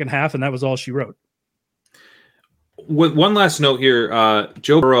in the second half, and that was all she wrote. One last note here.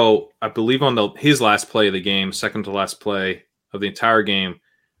 Joe Burrow, I believe on his last play of the game, second to last play of the entire game,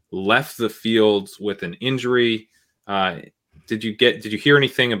 left the field with an injury. Did you hear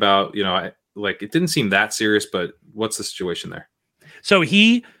anything about, it didn't seem that serious, but what's the situation there? So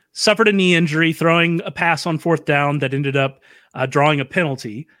he suffered a knee injury throwing a pass on 4th down that ended up drawing a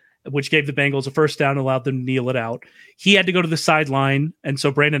penalty, which gave the Bengals a first down and allowed them to kneel it out. He had to go to the sideline, and so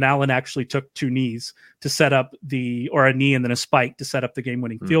Brandon Allen actually took 2 knees to set up a knee and then a spike to set up the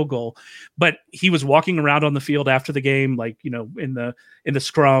game-winning field goal. But he was walking around on the field after the game, in the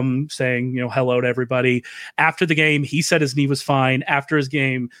scrum, saying, hello to everybody. After the game, he said his knee was fine. After his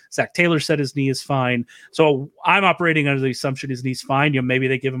game, Zach Taylor said his knee is fine. So I'm operating under the assumption his knee's fine. Maybe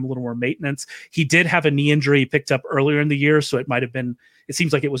they give him a little more maintenance. He did have a knee injury he picked up earlier in the year, so it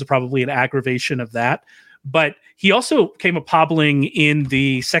seems like it was probably an aggravation of that. But he also came up hobbling in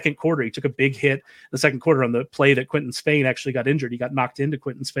the second quarter. He took a big hit in the second quarter on the play that Quentin Spain actually got injured. He got knocked into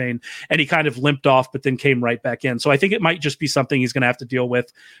Quentin Spain, and he kind of limped off, but then came right back in. So I think it might just be something he's going to have to deal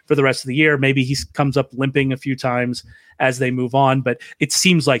with for the rest of the year. Maybe he comes up limping a few times as they move on, but it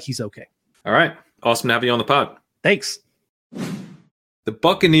seems like he's okay. All right. Awesome to have you on the pod. Thanks. The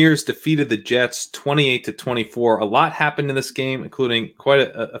Buccaneers defeated the Jets 28-24. A lot happened in this game, including quite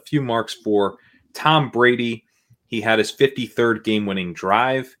a few marks for Tom Brady. He had his 53rd game-winning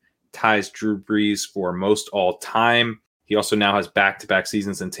drive, ties Drew Brees for most all time. He also now has back-to-back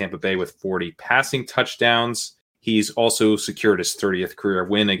seasons in Tampa Bay with 40 passing touchdowns. He's also secured his 30th career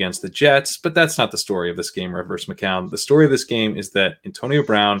win against the Jets, but that's not the story of this game, Reverse McCown. The story of this game is that Antonio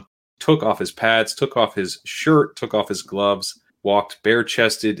Brown took off his pads, took off his shirt, took off his gloves, walked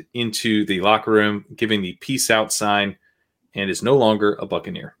bare-chested into the locker room, giving the peace out sign, and is no longer a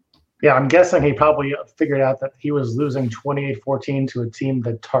Buccaneer. Yeah, I'm guessing he probably figured out that he was losing 28-14 to a team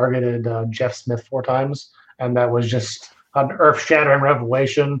that targeted Jeff Smith 4 times, and that was just an earth-shattering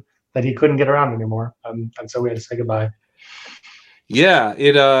revelation that he couldn't get around anymore, and so we had to say goodbye.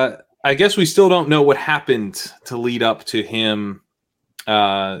 Yeah, I guess we still don't know what happened to lead up to him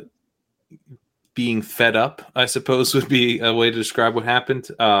being fed up, I suppose would be a way to describe what happened.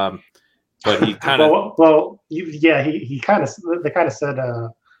 But he kind of they kind of said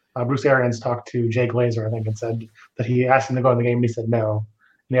Bruce Arians talked to Jay Glazer, I think, and said that he asked him to go in the game and he said no,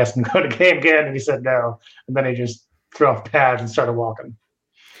 and he asked him to go to the game again and he said no, and then he just threw off pads and started walking.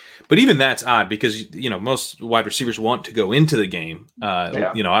 But even that's odd because most wide receivers want to go into the game.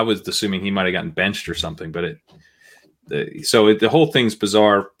 I was assuming he might have gotten benched or something, but the whole thing's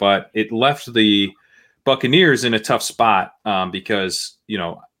bizarre, but it left the Buccaneers in a tough spot because,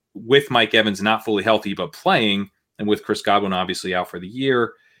 with Mike Evans not fully healthy but playing, and with Chris Godwin obviously out for the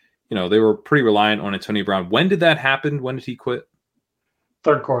year, they were pretty reliant on Antonio Brown. When did that happen? When did he quit?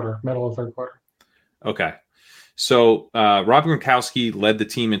 Middle of third quarter. Okay. So Rob Gronkowski led the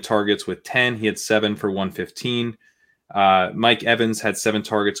team in targets with 10. He had 7 for 115. Mike Evans had 7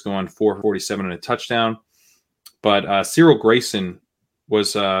 targets going 447 and a touchdown. But Cyril Grayson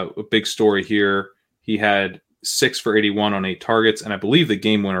was a big story here. He had 6 for 81 on 8 targets, and I believe the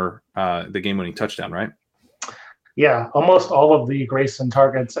game-winning touchdown, right? Yeah, almost all of the Grayson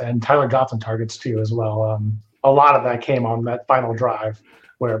targets and Tyler Johnson targets too, as well. A lot of that came on that final drive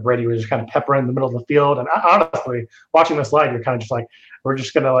where Brady was just kind of peppering the middle of the field. And honestly, watching this live, you're kind of just like, we're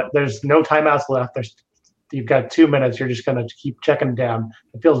just going to there's no timeouts left. You've got 2 minutes. You're just going to keep checking down.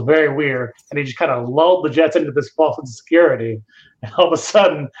 It feels very weird. And he just kind of lulled the Jets into this false insecurity. And all of a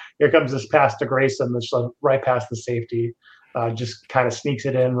sudden, here comes this pass to Grayson that's right past the safety. just kind of sneaks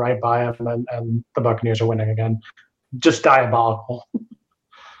it in right by him, and the Buccaneers are winning again. Just diabolical.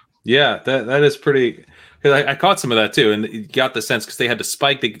 Yeah, that is pretty. I caught some of that too, and you got the sense because they had to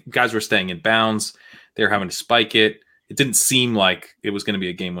spike. The guys were staying in bounds. They were having to spike it. It didn't seem like it was going to be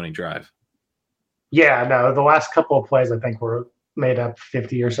a game-winning drive. Yeah, no, the last couple of plays I think were made up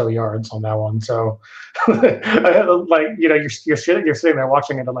 50 or so yards on that one. So, like, you're sitting there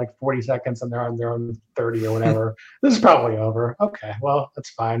watching it in like 40 seconds, and they're on their own 30 or whatever. This is probably over. Okay, well, that's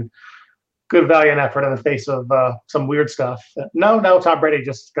fine. Good valiant effort in the face of some weird stuff. No, Tom Brady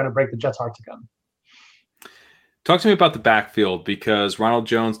just going to break the Jets' hearts again. Talk to me about the backfield, because Ronald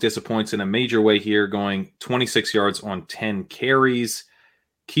Jones disappoints in a major way here, going 26 yards on 10 carries.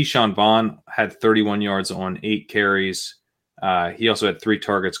 Keyshawn Vaughn had 31 yards on 8 carries. He also had 3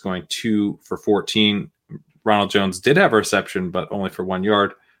 targets, going 2 for 14. Ronald Jones did have a reception, but only for 1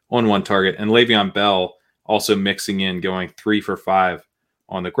 yard on 1 target. And Le'Veon Bell also mixing in, going 3 for 5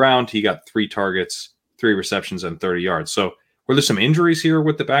 on the ground. He got 3 targets, 3 receptions, and 30 yards. So were there some injuries here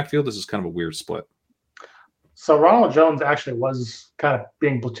with the backfield? This is kind of a weird split. So Ronald Jones actually was kind of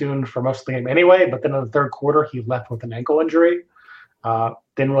being platooned for most of the game anyway, but then in the third quarter, he left with an ankle injury.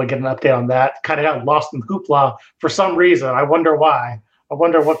 Didn't really get an update on that. Kind of got lost in hoopla for some reason. I wonder why. I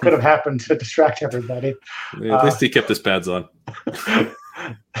wonder what could have happened to distract everybody. At least he kept his pads on.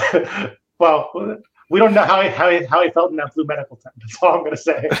 Well, we don't know how he felt in that blue medical tent. That's all I'm going to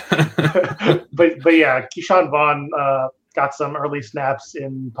say. but yeah, Keyshawn Vaughn got some early snaps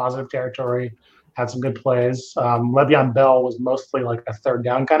in positive territory, had some good plays. Le'Veon Bell was mostly like a third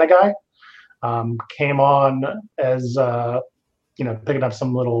down kind of guy. Came on as picking up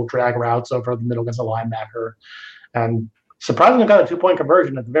some little drag routes over the middle against a linebacker, and surprisingly got a 2-point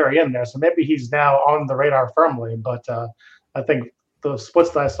conversion at the very end there. So maybe he's now on the radar firmly. But I think the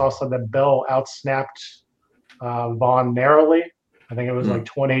splits that I saw said that Bell outsnapped Vaughn narrowly. I think it was like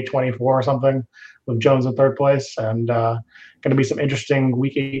 28-24 or something, with Jones in third place, and going to be some interesting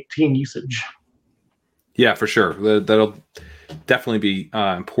Week 18 usage. Yeah, for sure. That'll definitely be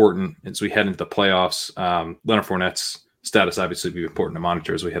important as we head into the playoffs. Leonard Fournette's status obviously be important to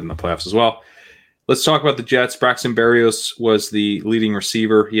monitor as we head into the playoffs as well. Let's talk about the Jets. Braxton Berrios was the leading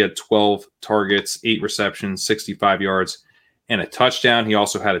receiver. He had 12 targets, 8 receptions, 65 yards, and a touchdown. He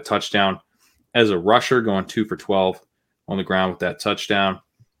also had a touchdown as a rusher, going 2 for 12 on the ground with that touchdown.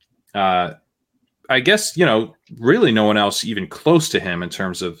 I guess, really no one else even close to him in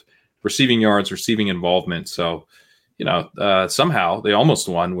terms of receiving yards, receiving involvement. So, somehow they almost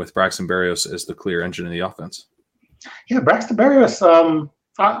won with Braxton Berrios as the clear engine of the offense. Yeah, Braxton Berrios,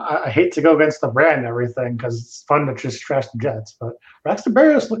 I hate to go against the brand and everything because it's fun to just trash the Jets, but Braxton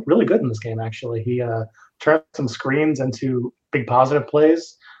Berrios looked really good in this game, actually. He turned some screens into big positive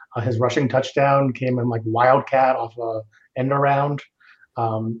plays. His rushing touchdown came in like wildcat off a end around.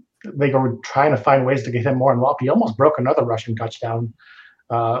 They were trying to find ways to get him more involved. He almost broke another rushing touchdown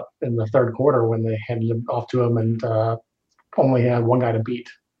in the third quarter when they handed it off to him and only had one guy to beat.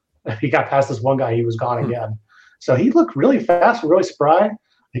 If he got past this one guy, he was gone again. So he looked really fast, really spry.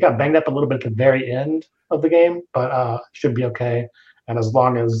 He got banged up a little bit at the very end of the game, but should be okay. And as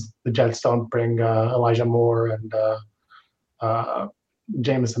long as the Jets don't bring Elijah Moore and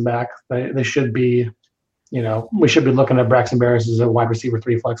Jameson back, they should be, we should be looking at Braxton Berrios as a wide receiver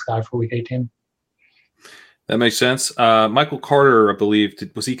 3 flex guy for Week 18. That makes sense. Michael Carter, I believe,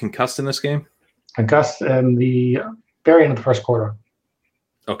 was he concussed in this game? Concussed in the very end of the first quarter.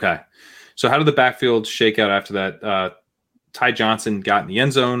 Okay. So how did the backfield shake out after that? Ty Johnson got in the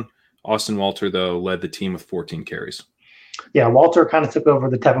end zone. Austin Walter, though, led the team with 14 carries. Yeah, Walter kind of took over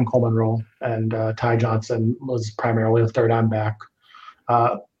the Tevin Coleman role, and Ty Johnson was primarily a third down back.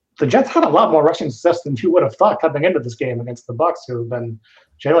 The Jets had a lot more rushing success than you would have thought coming into this game against the Bucs, who have been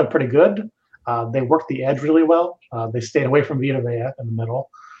generally pretty good. They worked the edge really well. They stayed away from Vita Vea in the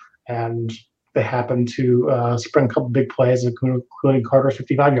middle, and they happened to spring a couple big plays, including Carter's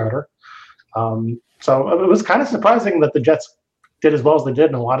 55-yarder. So it was kind of surprising that the Jets did as well as they did,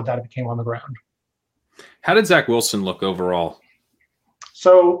 and a lot of that became on the ground. How did Zach Wilson look overall?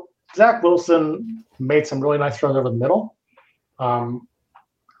 So Zach Wilson made some really nice throws over the middle.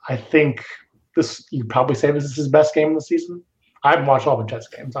 I think you'd probably say this is his best game of the season. I haven't watched all the Jets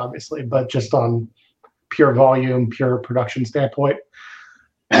games, obviously, but just on pure volume, pure production standpoint,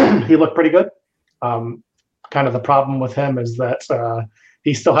 he looked pretty good. Kind of the problem with him is that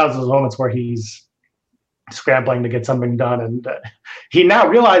he still has those moments where he's scrambling to get something done, and he now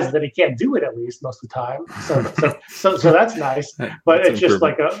realizes that he can't do it at least most of the time. So that's nice, but that's it's just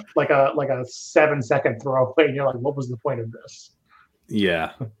like a 7-second throwaway, and you're like, what was the point of this?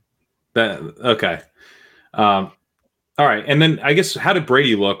 Yeah. Okay. All right. And then I guess how did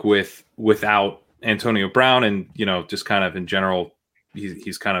Brady look without Antonio Brown and, just kind of in general,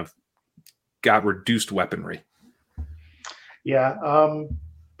 he's kind of got reduced weaponry. Yeah.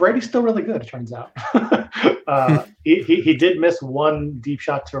 Brady's still really good, it turns out. He did miss one deep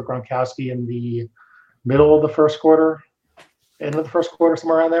shot to Gronkowski in the middle of the first quarter, end of the first quarter,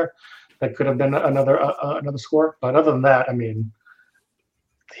 somewhere around there. That could have been another score. But other than that, I mean,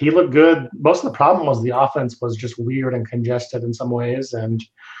 he looked good. Most of the problem was the offense was just weird and congested in some ways. And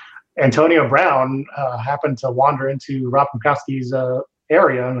Antonio Brown happened to wander into Rob Gronkowski's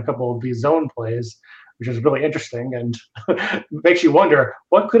area in a couple of these zone plays, which is really interesting and makes you wonder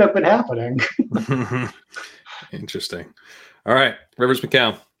what could have been happening. Interesting. All right. Rivers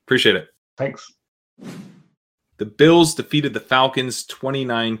McCown. Appreciate it. Thanks. The Bills defeated the Falcons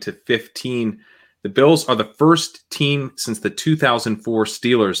 29-15. The Bills are the first team since the 2004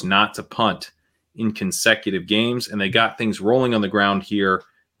 Steelers not to punt in consecutive games, and they got things rolling on the ground here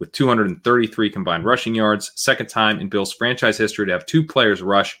with 233 combined rushing yards. Second time in Bills franchise history to have two players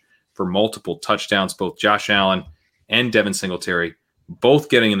rush for multiple touchdowns, both Josh Allen and Devin Singletary, both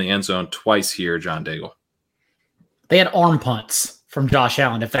getting in the end zone twice here, John Daigle. They had arm punts from Josh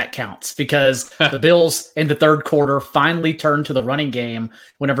Allen, if that counts, because the Bills in the third quarter finally turned to the running game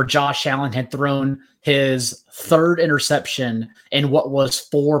whenever Josh Allen had thrown his third interception in what was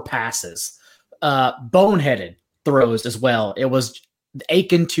 4 passes. Boneheaded throws as well. It was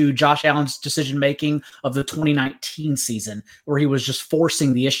akin to Josh Allen's decision-making of the 2019 season, where he was just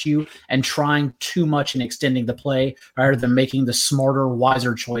forcing the issue and trying too much and extending the play rather than making the smarter,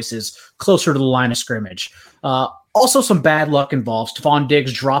 wiser choices closer to the line of scrimmage. Also, some bad luck involved. Stephon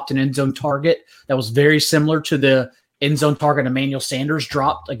Diggs dropped an end zone target that was very similar to the end zone target Emmanuel Sanders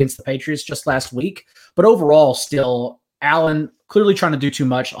dropped against the Patriots just last week. But overall, still, Allen clearly trying to do too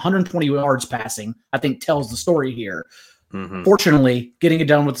much. 120 yards passing, I think, tells the story here. Mm-hmm. Fortunately, getting it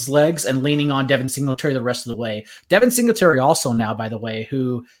done with his legs and leaning on Devin Singletary the rest of the way. Devin Singletary also now, by the way,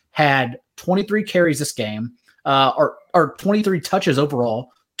 who had 23 carries this game, or 23 touches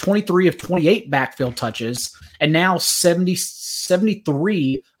overall, 23 of 28 backfield touches, and now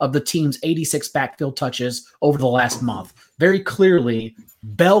 73 of the team's 86 backfield touches over the last month. Very clearly,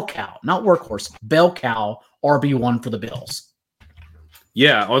 bell cow, not workhorse, bell cow RB1 for the Bills.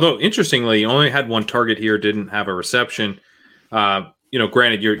 Yeah, although interestingly, he only had one target here, didn't have a reception.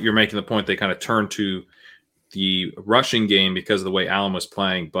 Granted, you're making the point they kind of turned to the rushing game because of the way Allen was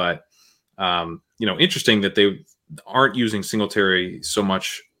playing, but interesting that they aren't using Singletary so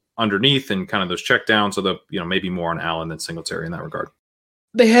much underneath and kind of those check downs, so maybe more on Allen than Singletary in that regard.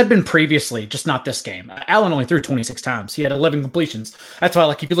 They had been previously, just not this game. Allen only threw 26 times. He had 11 completions. That's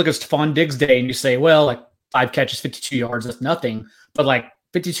why, if you look at Stephon Diggs' day and you say, 5 catches, 52 yards, that's nothing. But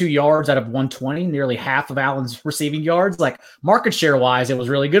 52 yards out of 120, nearly half of Allen's receiving yards. Market share wise, it was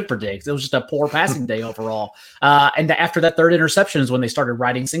really good for Diggs. It was just a poor passing day overall. And after that third interception is when they started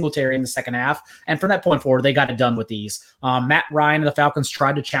riding Singletary in the second half. And from that point forward, they got it done with these. Matt Ryan and the Falcons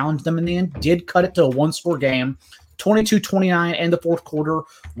tried to challenge them in the end, did cut it to a 1-score game. 22-29 in the fourth quarter.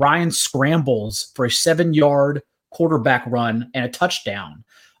 Ryan scrambles for a 7-yard quarterback run and a touchdown.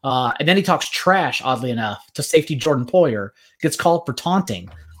 And then he talks trash, oddly enough, to safety Jordan Poyer, gets called for taunting.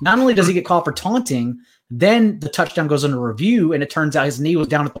 Not only does he get called for taunting, then the touchdown goes under review, and it turns out his knee was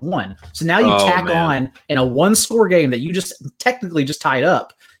down at the 1. So now you tack on in a 1-score game that you just technically just tied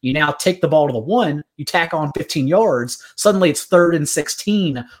up. You now take the ball to the 1, you tack on 15 yards. Suddenly it's 3rd and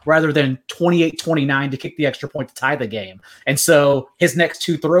 16 rather than 28-29 to kick the extra point to tie the game. And so his next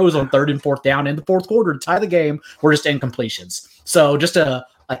 2 throws on 3rd and 4th down in the fourth quarter to tie the game were just incompletions. So just a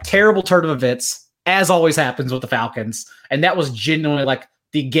terrible turn of events, as always happens with the Falcons. And that was genuinely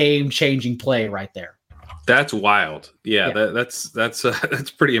the game-changing play right there. That's wild. Yeah. That's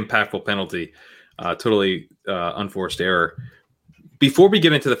pretty impactful penalty. Totally unforced error. Before we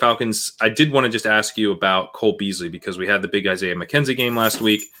get into the Falcons, I did want to just ask you about Cole Beasley because we had the big Isaiah McKenzie game last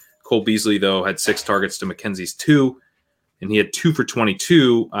week. Cole Beasley, though, had 6 targets to McKenzie's 2, and he had 2 for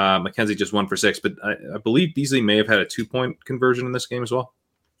 22. McKenzie just 1 for 6, but I believe Beasley may have had a 2-point conversion in this game as well.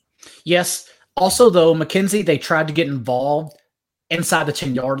 Yes. Also, though, McKenzie, they tried to get involved inside the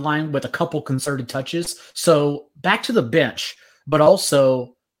 10-yard line with a couple concerted touches. So back to the bench, but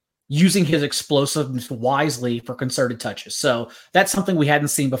also using his explosiveness wisely for concerted touches. So that's something we hadn't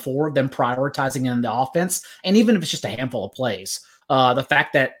seen before, them prioritizing in the offense. And even if it's just a handful of plays, the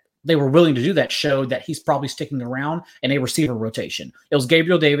fact that they were willing to do that showed that he's probably sticking around in a receiver rotation. It was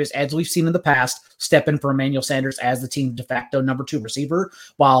Gabriel Davis, as we've seen in the past, step in for Emmanuel Sanders as the team's de facto number 2 receiver,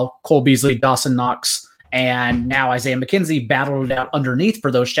 while Cole Beasley, Dawson Knox, and now Isaiah McKenzie battled it out underneath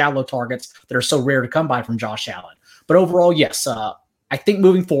for those shallow targets that are so rare to come by from Josh Allen. But overall, yes, I think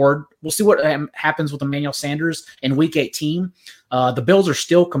moving forward, we'll see what happens with Emmanuel Sanders in Week 18. The Bills are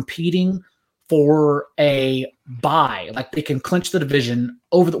still competing for a bye. Like, they can clinch the division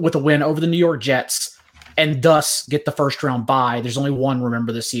with a win over the New York Jets and thus get the first round bye. There's only one,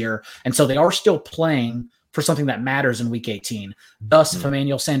 remember, this year. And so they are still playing for something that matters in Week 18. Thus, if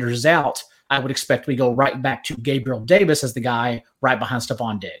Emmanuel Sanders is out, I would expect we go right back to Gabriel Davis as the guy right behind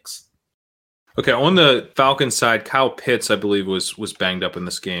Stephon Diggs. Okay, on the Falcons side, Kyle Pitts, I believe, was banged up in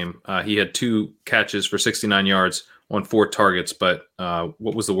this game. He had 2 catches for 69 yards on 4 targets, but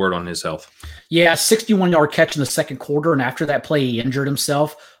what was the word on his health? Yeah, 61-yard catch in the second quarter, and after that play, he injured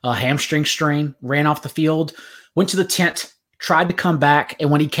himself, a hamstring strain, ran off the field, went to the tent, tried to come back, and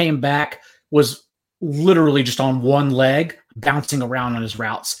when he came back, was literally just on one leg, bouncing around on his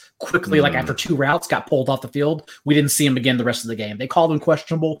routes. Quickly, like after 2 routes, got pulled off the field. We didn't see him again the rest of the game. They called him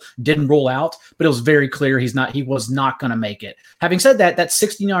questionable, didn't rule out, but it was very clear he was not going to make it. Having said that, that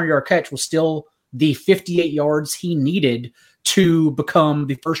 69-yard catch was still the 58 yards he needed to become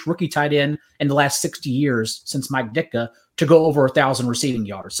the first rookie tight end in the last 60 years since Mike Ditka to go over 1,000 receiving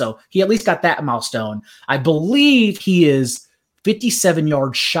yards. So he at least got that milestone. I believe he is 57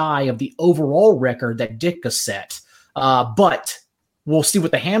 yards shy of the overall record that Ditka set. But we'll see what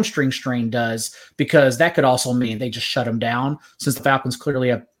the hamstring strain does, because that could also mean they just shut him down since the Falcons clearly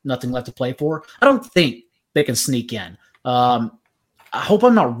have nothing left to play for. I don't think they can sneak in. I hope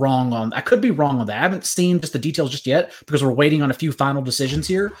I'm not wrong on. I could be wrong on that. I haven't seen just the details just yet because we're waiting on a few final decisions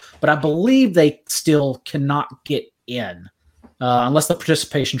here. But I believe they still cannot get in unless the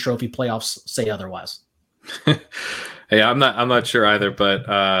participation trophy playoffs say otherwise. Hey, I'm not sure either.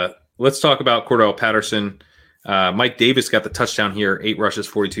 But let's talk about Cordell Patterson. Mike Davis got the touchdown here, 8 rushes,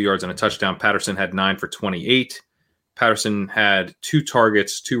 42 yards, and a touchdown. Patterson had 9 for 28. Patterson had 2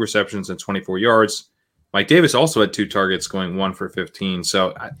 targets, 2 receptions, and 24 yards. Mike Davis also had 2 targets, going 1 for 15.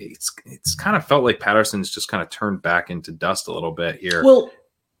 So it's kind of felt like Patterson's just kind of turned back into dust a little bit here. Well,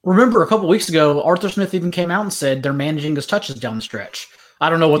 remember a couple weeks ago, Arthur Smith even came out and said they're managing his touches down the stretch. I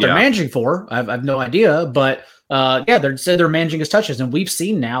don't know what they're managing for. I have no idea, but they said they're managing his touches, and we've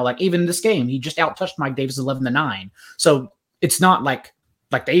seen now, like even in this game, he just out-touched Mike Davis 11-9. So it's not like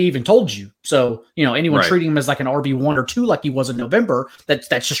they even told you. So, anyone treating him as like an RB1 or 2 like he was in November, that's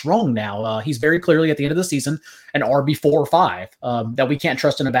just wrong now. He's very clearly at the end of the season an RB4 or 5 that we can't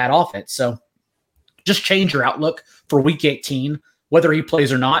trust in a bad offense. So just change your outlook for Week 18. Whether he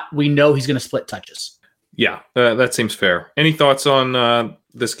plays or not, we know he's going to split touches. Yeah, that seems fair. Any thoughts on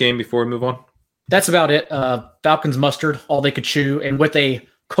this game before we move on? That's about it. Falcons mustered all they could chew, and with a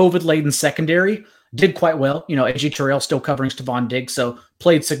COVID-laden secondary, did quite well. AJ Terrell still covering Stephon Diggs, so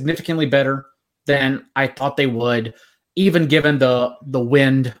played significantly better than I thought they would, even given the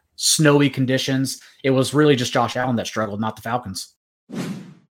wind, snowy conditions. It was really just Josh Allen that struggled, not the Falcons. All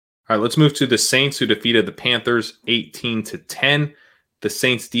right, let's move to the Saints, who defeated the Panthers 18-10. The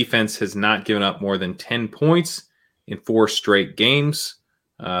Saints defense has not given up more than 10 points in 4 straight games.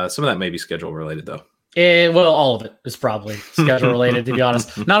 Some of that may be schedule related, though. Well, all of it is probably schedule related, to be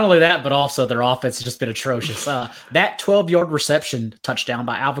honest. Not only that, but also their offense has just been atrocious. That 12-yard reception touchdown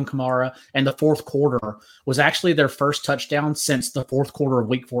by Alvin Kamara in the fourth quarter was actually their first touchdown since the fourth quarter of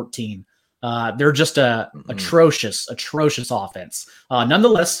Week 14. They're just atrocious offense.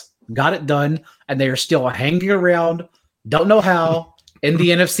 Nonetheless, got it done, and they are still hanging around. Don't know how in the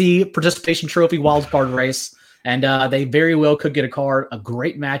NFC participation trophy wildcard race. And they very well could get a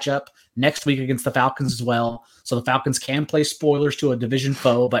great matchup next week against the Falcons as well. So the Falcons can play spoilers to a division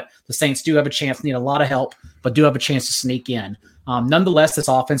foe, but the Saints do have a chance, need a lot of help, but do have a chance to sneak in. Nonetheless, this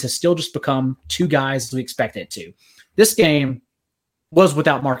offense has still just become 2 guys as we expect it to. This game was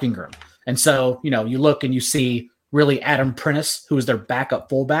without Mark Ingram. And so, you look and you see really Adam Prentice, who is their backup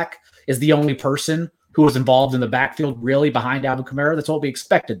fullback, is the only person who was involved in the backfield really behind Alvin Kamara. That's what we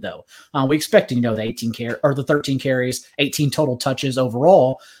expected, though. We expected, the 13 carries, 18 total touches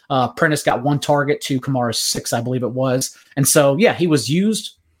overall. Prentice got 1 target to Kamara's 6, I believe it was. And so, he was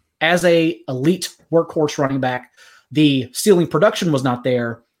used as a elite workhorse running back. The ceiling production was not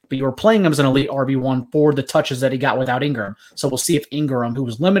there, but you were playing him as an elite RB1 for the touches that he got without Ingram. So we'll see if Ingram, who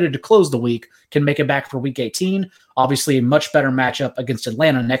was limited to close the week, can make it back for Week 18. Obviously, a much better matchup against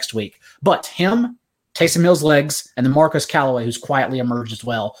Atlanta next week. But him, Taysom Hill's legs, and then Marcus Callaway, who's quietly emerged as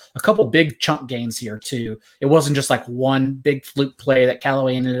well. A couple big chunk gains here, too. It wasn't just like one big fluke play that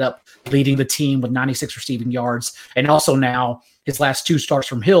Callaway ended up leading the team with 96 receiving yards. And also now his last 2 starts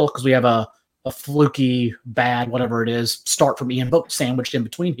from Hill, because we have a a fluky, bad, whatever it is, start from Ian Book sandwiched in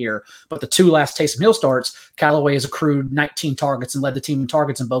between here. But the 2 last Taysom Hill starts, Callaway has accrued 19 targets and led the team in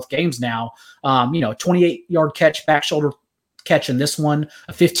targets in both games now. 28-yard catch, back shoulder catch in this one,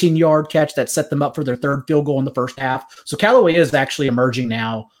 a 15-yard catch that set them up for their 3rd field goal in the first half. So Callaway is actually emerging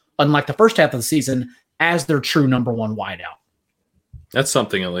now, unlike the first half of the season, as their true number 1 wideout. That's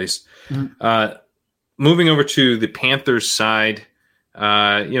something at least. Mm-hmm. Moving over to the Panthers side,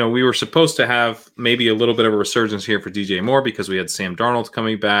 we were supposed to have maybe a little bit of a resurgence here for DJ Moore because we had Sam Darnold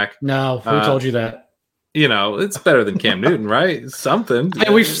coming back. No, who told you that? It's better than Cam Newton, right? It's something. I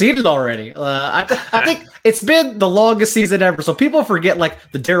mean, we've seen it already. I think it's been the longest season ever. So people forget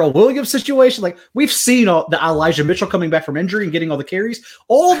the Darrell Williams situation. We've seen the Elijah Mitchell coming back from injury and getting all the carries.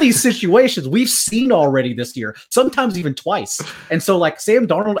 All these situations we've seen already this year, sometimes even twice. And so Sam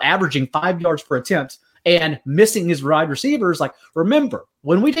Darnold averaging 5 yards per attempt and missing his wide receivers. Remember,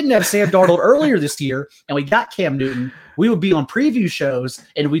 when we didn't have Sam Darnold earlier this year and we got Cam Newton, we would be on preview shows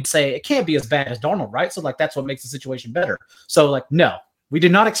and we'd say it can't be as bad as Darnold, right? So that's what makes the situation better. So no, we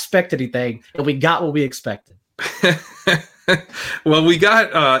did not expect anything and we got what we expected. Well, we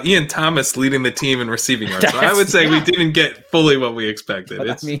got Ian Thomas leading the team in receiving yards. So I would say we didn't get fully what we expected.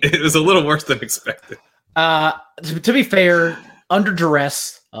 It was a little worse than expected. To be fair, under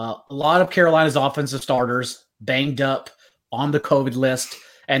duress, a lot of Carolina's offensive starters banged up on the COVID list,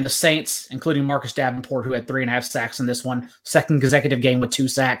 and the Saints, including Marcus Davenport, who had 3.5 sacks in this one, 2nd consecutive game with 2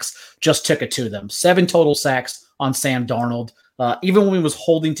 sacks, just took it to them. 7 total sacks on Sam Darnold. Even when he was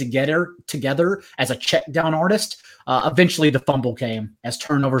holding together as a check down artist, eventually the fumble came, as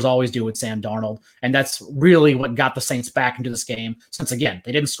turnovers always do with Sam Darnold. And that's really what got the Saints back into this game, since, again,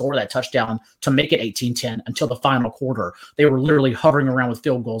 they didn't score that touchdown to make it 18-10 until the final quarter. They were literally hovering around with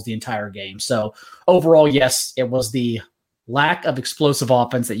field goals the entire game. So overall, yes, it was the lack of explosive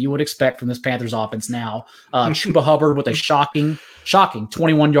offense that you would expect from this Panthers offense now. Chuba Hubbard with a shocking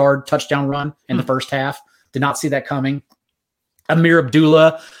 21-yard touchdown run in the first half. Did not see that coming. Amir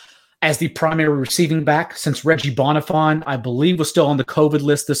Abdullah as the primary receiving back, since Reggie Bonifon, I believe, was still on the COVID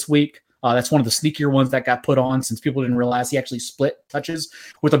list this week. That's one of the sneakier ones that got put on, since people didn't realize he actually split touches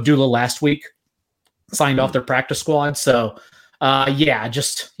with Abdullah last week, signed off their practice squad. So,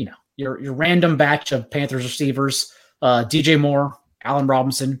 your random batch of Panthers receivers, DJ Moore, Allen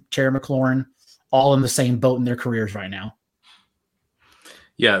Robinson, Terry McLaurin, all in the same boat in their careers right now.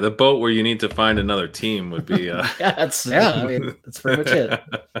 Yeah, the boat where you need to find another team would be. That's pretty much it.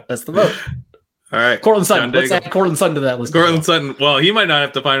 That's the boat. All right, Cortland Sutton. Let's add Cortland Sutton to that list. Cortland Sutton. Well, he might not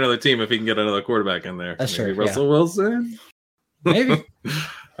have to find another team if he can get another quarterback in there. That's true. Russell Wilson. Maybe.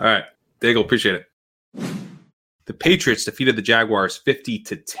 All right, Daigle, appreciate it. The Patriots defeated the Jaguars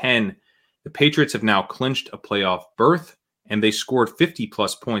 50-10. The Patriots have now clinched a playoff berth, and they scored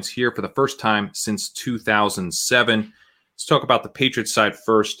 50-plus points here for the first time since 2007. Let's talk about the Patriots side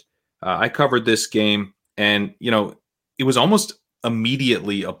first. I covered this game, and, it was almost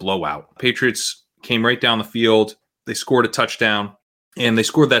immediately a blowout. Patriots came right down the field. They scored a touchdown, and they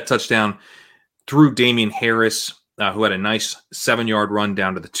scored that touchdown through Damian Harris, who had a nice 7-yard run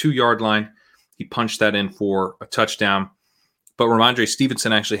down to the 2-yard line. He punched that in for a touchdown. But Ramondre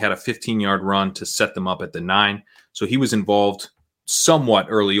Stevenson actually had a 15-yard run to set them up at the 9. So he was involved somewhat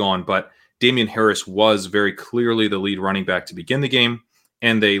early on, but Damian Harris was very clearly the lead running back to begin the game,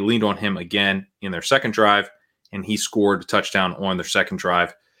 and they leaned on him again in their second drive, and he scored a touchdown on their second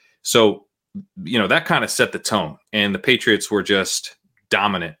drive. So, that kind of set the tone, and the Patriots were just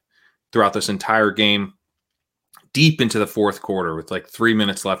dominant throughout this entire game. Deep into the fourth quarter, with 3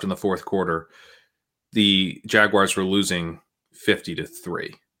 minutes left in the fourth quarter, the Jaguars were losing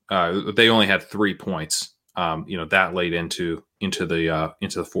 50-3. They only had 3 points, that late into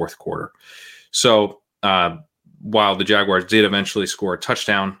the fourth quarter. So while the Jaguars did eventually score a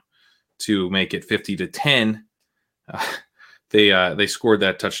touchdown to make it 50-10, they scored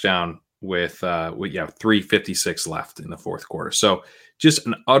that touchdown with 3:56 left in the fourth quarter. So just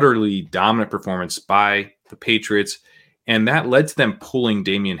an utterly dominant performance by the Patriots, and that led to them pulling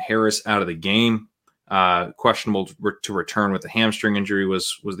Damian Harris out of the game. Questionable to return with a hamstring injury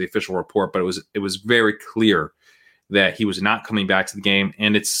was the official report, but it was very clear that he was not coming back to the game,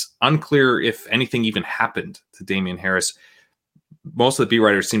 and it's unclear if anything even happened to Damian Harris. Most of the beat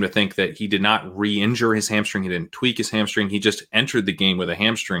writers seem to think that he did not re-injure his hamstring. He didn't tweak his hamstring. He just entered the game with a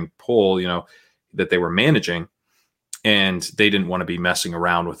hamstring pull, that they were managing, and they didn't want to be messing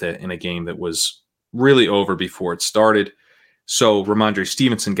around with it in a game that was really over before it started. So Ramondre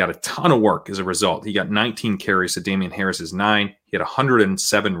Stevenson got a ton of work as a result. He got 19 carries to Damian Harris's 9. He had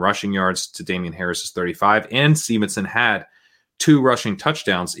 107 rushing yards to Damian Harris's 35. And Stevenson had 2 rushing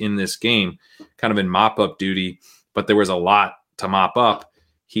touchdowns in this game, kind of in mop-up duty, but there was a lot to mop up.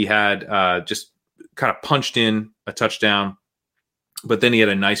 He had just kind of punched in a touchdown, but then he had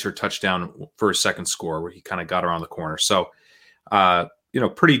a nicer touchdown for his second score where he kind of got around the corner. So,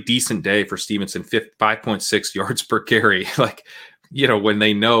 pretty decent day for Stevenson, 5.6 yards per carry. Like, when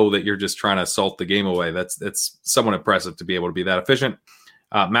they know that you're just trying to salt the game away, that's somewhat impressive to be able to be that efficient.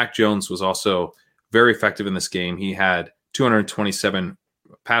 Mac Jones was also very effective in this game. He had 227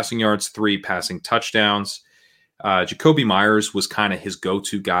 passing yards, 3 passing touchdowns. Jacoby Myers was kind of his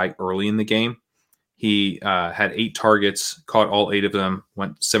go-to guy early in the game. He had 8 targets, caught all 8 of them,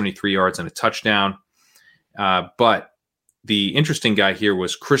 went 73 yards and a touchdown. But the interesting guy here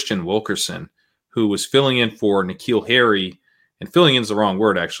was Christian Wilkerson, who was filling in for N'Keal Harry. And filling in is the wrong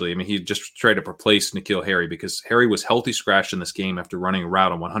word, actually. I mean, he just tried to replace N'Keal Harry because Harry was healthy scratched in this game after running a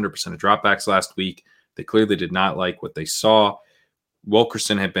route on 100% of dropbacks last week. They clearly did not like what they saw.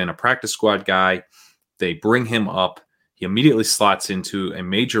 Wilkerson had been a practice squad guy. They bring him up. He immediately slots into a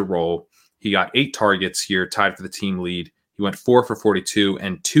major role. He got 8 targets here, tied for the team lead. He went 4 for 42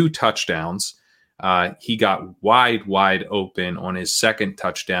 and 2 touchdowns. He got wide open on his second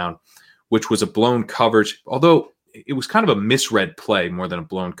touchdown, which was a blown coverage, although it was kind of a misread play more than a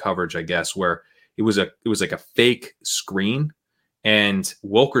blown coverage, I guess, where it was like a fake screen, and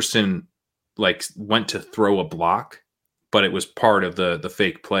Wilkerson went to throw a block, but it was part of the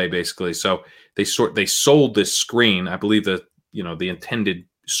fake play basically. So they sold this screen. I believe that the intended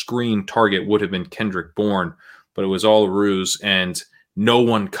screen target would have been Kendrick Bourne, but it was all a ruse, and no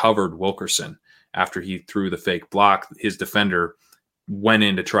one covered Wilkerson after he threw the fake block. His defender went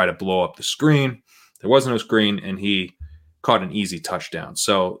in to try to blow up the screen. There was no screen, and he caught an easy touchdown.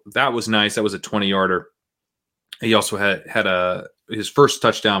 So that was nice. That was a 20-yarder. He also had his first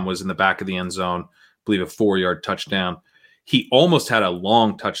touchdown was in the back of the end zone, I believe a 4-yard touchdown. He almost had a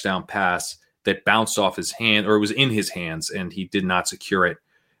long touchdown pass that bounced off his hand, or it was in his hands, and he did not secure it.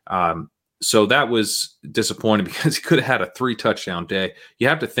 So that was disappointing because he could have had a 3-touchdown day. You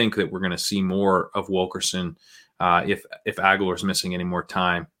have to think that we're going to see more of Wilkerson if Aguilar's missing any more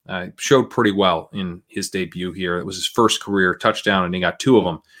time. Showed pretty well in his debut here. It was his first career touchdown, and he got 2 of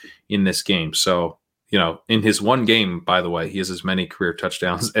them in this game. So, in his one game, by the way, he has as many career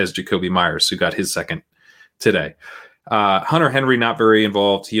touchdowns as Jacoby Myers, who got his second today. Hunter Henry, not very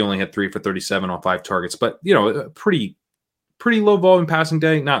involved. He only had 3 for 37 on 5 targets, but, a pretty low volume passing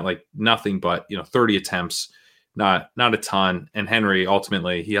day. Not like nothing, but, 30 attempts, not a ton. And Henry,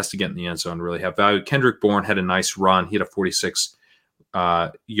 ultimately, he has to get in the end zone to really have value. Kendrick Bourne had a nice run. He had a 46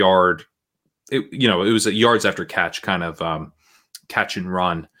 yard. It was a yards after catch kind of catch and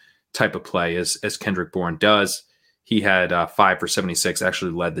run type of play as Kendrick Bourne does. He had 5 for 76,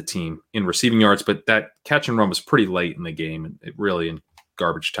 actually led the team in receiving yards, but that catch and run was pretty late in the game, and it really in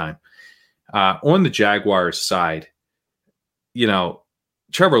garbage time. On the Jaguars side,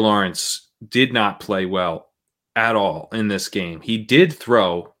 Trevor Lawrence did not play well at all in this game. He did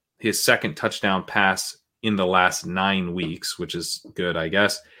throw his second touchdown pass in the last 9 weeks, which is good, I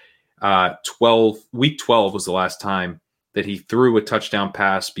guess. Week 12 was the last time that he threw a touchdown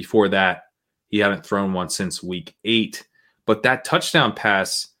pass. Before that, he hadn't thrown one since week 8. But that touchdown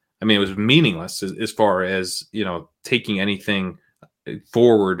pass, it was meaningless as far as, taking anything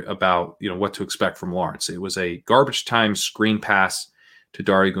forward about, what to expect from Lawrence. It was a garbage time screen pass to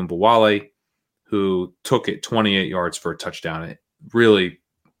Dare Ogunbowale, who took it 28 yards for a touchdown. It really,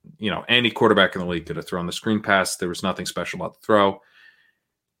 any quarterback in the league could have thrown the screen pass. There was nothing special about the throw.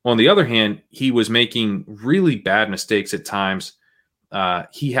 On the other hand, he was making really bad mistakes at times.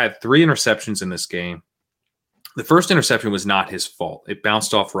 He had 3 interceptions in this game. The first interception was not his fault. It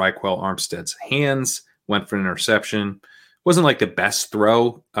bounced off Raquel Armstead's hands, went for an interception. Wasn't like the best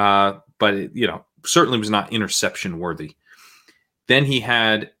throw, but it, certainly was not interception worthy. Then he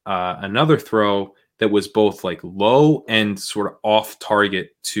had another throw that was both like low and sort of off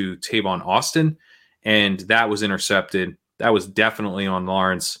target to Tavon Austin, and that was intercepted. That was definitely on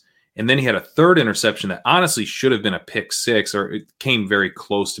Lawrence. And then he had a third interception that honestly should have been a pick 6, or it came very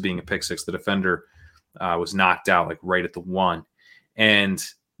close to being a pick 6. The defender was knocked out like right at the 1. And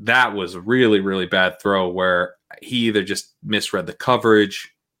that was a really, really bad throw where he either just misread the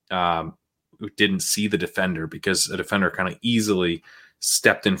coverage, didn't see the defender because a defender kind of easily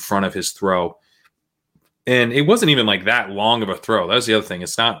stepped in front of his throw. And it wasn't even like that long of a throw. That was the other thing.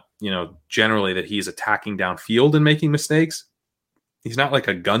 It's not, generally that he's attacking downfield and making mistakes. He's not like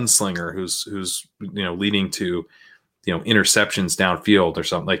a gunslinger who's leading to, interceptions downfield or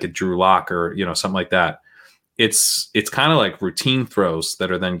something like a Drew Lock or, something like that. It's kind of like routine throws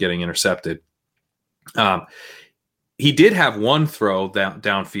that are then getting intercepted. he did have one throw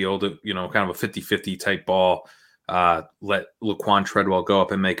downfield, kind of a 50-50 type ball. Let Laquan Treadwell go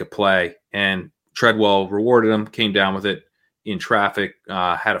up and make a play, and Treadwell rewarded him, came down with it in traffic,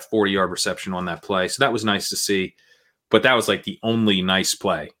 had a 40-yard reception on that play. So that was nice to see. But that was like the only nice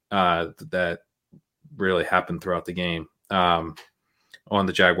play that really happened throughout the game on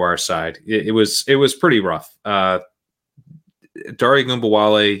the Jaguars side. It was pretty rough. Dare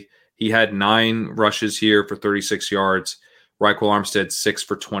Ogunbowale, he had 9 rushes here for 36 yards. Raekwon Armstead 6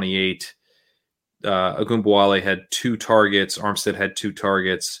 for 28. Ogunbowale had 2 targets. Armstead had 2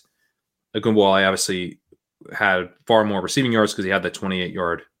 targets. Ogunbowale obviously had far more receiving yards because he had that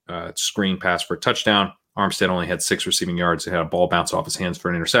 28-yard screen pass for a touchdown. Armstead only had 6 receiving yards. He had a ball bounce off his hands for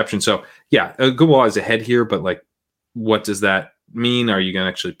an interception. So, yeah, Ogunbowale is ahead here, but, like, what does that mean? Are you going to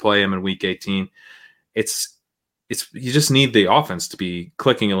actually play him in Week 18? You just need the offense to be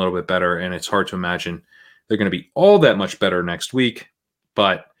clicking a little bit better, and it's hard to imagine they're going to be all that much better next week.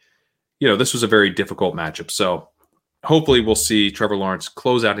 But, this was a very difficult matchup. So hopefully we'll see Trevor Lawrence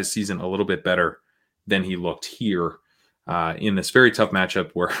close out his season a little bit better than he looked here in this very tough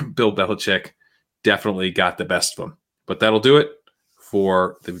matchup where Bill Belichick definitely got the best of him. But that'll do it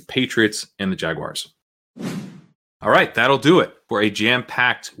for the Patriots and the Jaguars. All right, that'll do it for a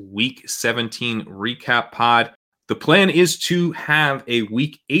jam-packed Week 17 recap pod. The plan is to have a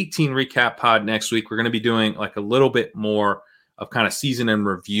Week 18 recap pod next week. We're going to be doing like a little bit more of kind of season and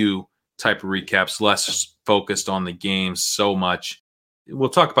review type of recaps, less focused on the games so much. We'll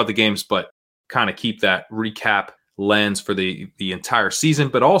talk about the games, but kind of keep that recap lens for the entire season,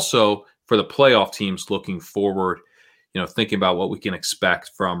 but also for the playoff teams looking forward, thinking about what we can expect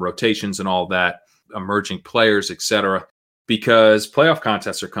from rotations and all that, emerging players, etc. Because playoff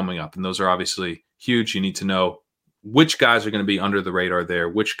contests are coming up, and those are obviously huge. You need to know which guys are going to be under the radar there,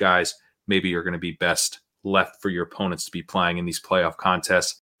 which guys maybe are going to be best left for your opponents to be playing in these playoff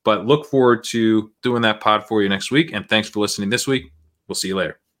contests. But look forward to doing that pod for you next week, and thanks for listening this week. We'll see you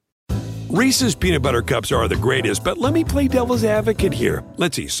later. Reese's peanut butter cups are the greatest, but let me play devil's advocate here.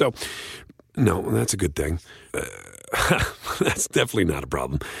 Let's see. So, no, that's a good thing. That's definitely not a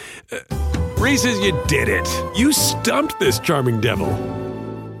problem. Reese's, you did it. You stumped this charming devil.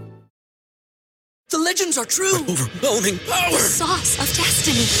 The legends are true. Overwhelming power! The sauce of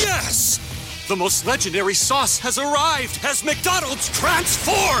destiny. Yes! The most legendary sauce has arrived as McDonald's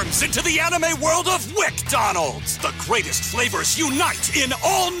transforms into the anime world of WickDonald's. The greatest flavors unite in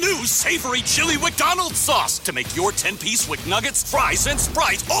all new savory chili McDonald's sauce to make your 10-piece Wick Nuggets, fries, and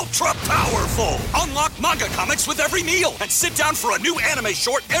Sprite ultra-powerful. Unlock manga comics with every meal and sit down for a new anime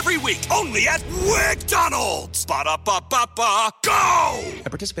short every week only at WickDonald's. Ba-da-ba-ba-ba, go!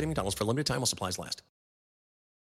 At participating McDonald's for a limited time while supplies last.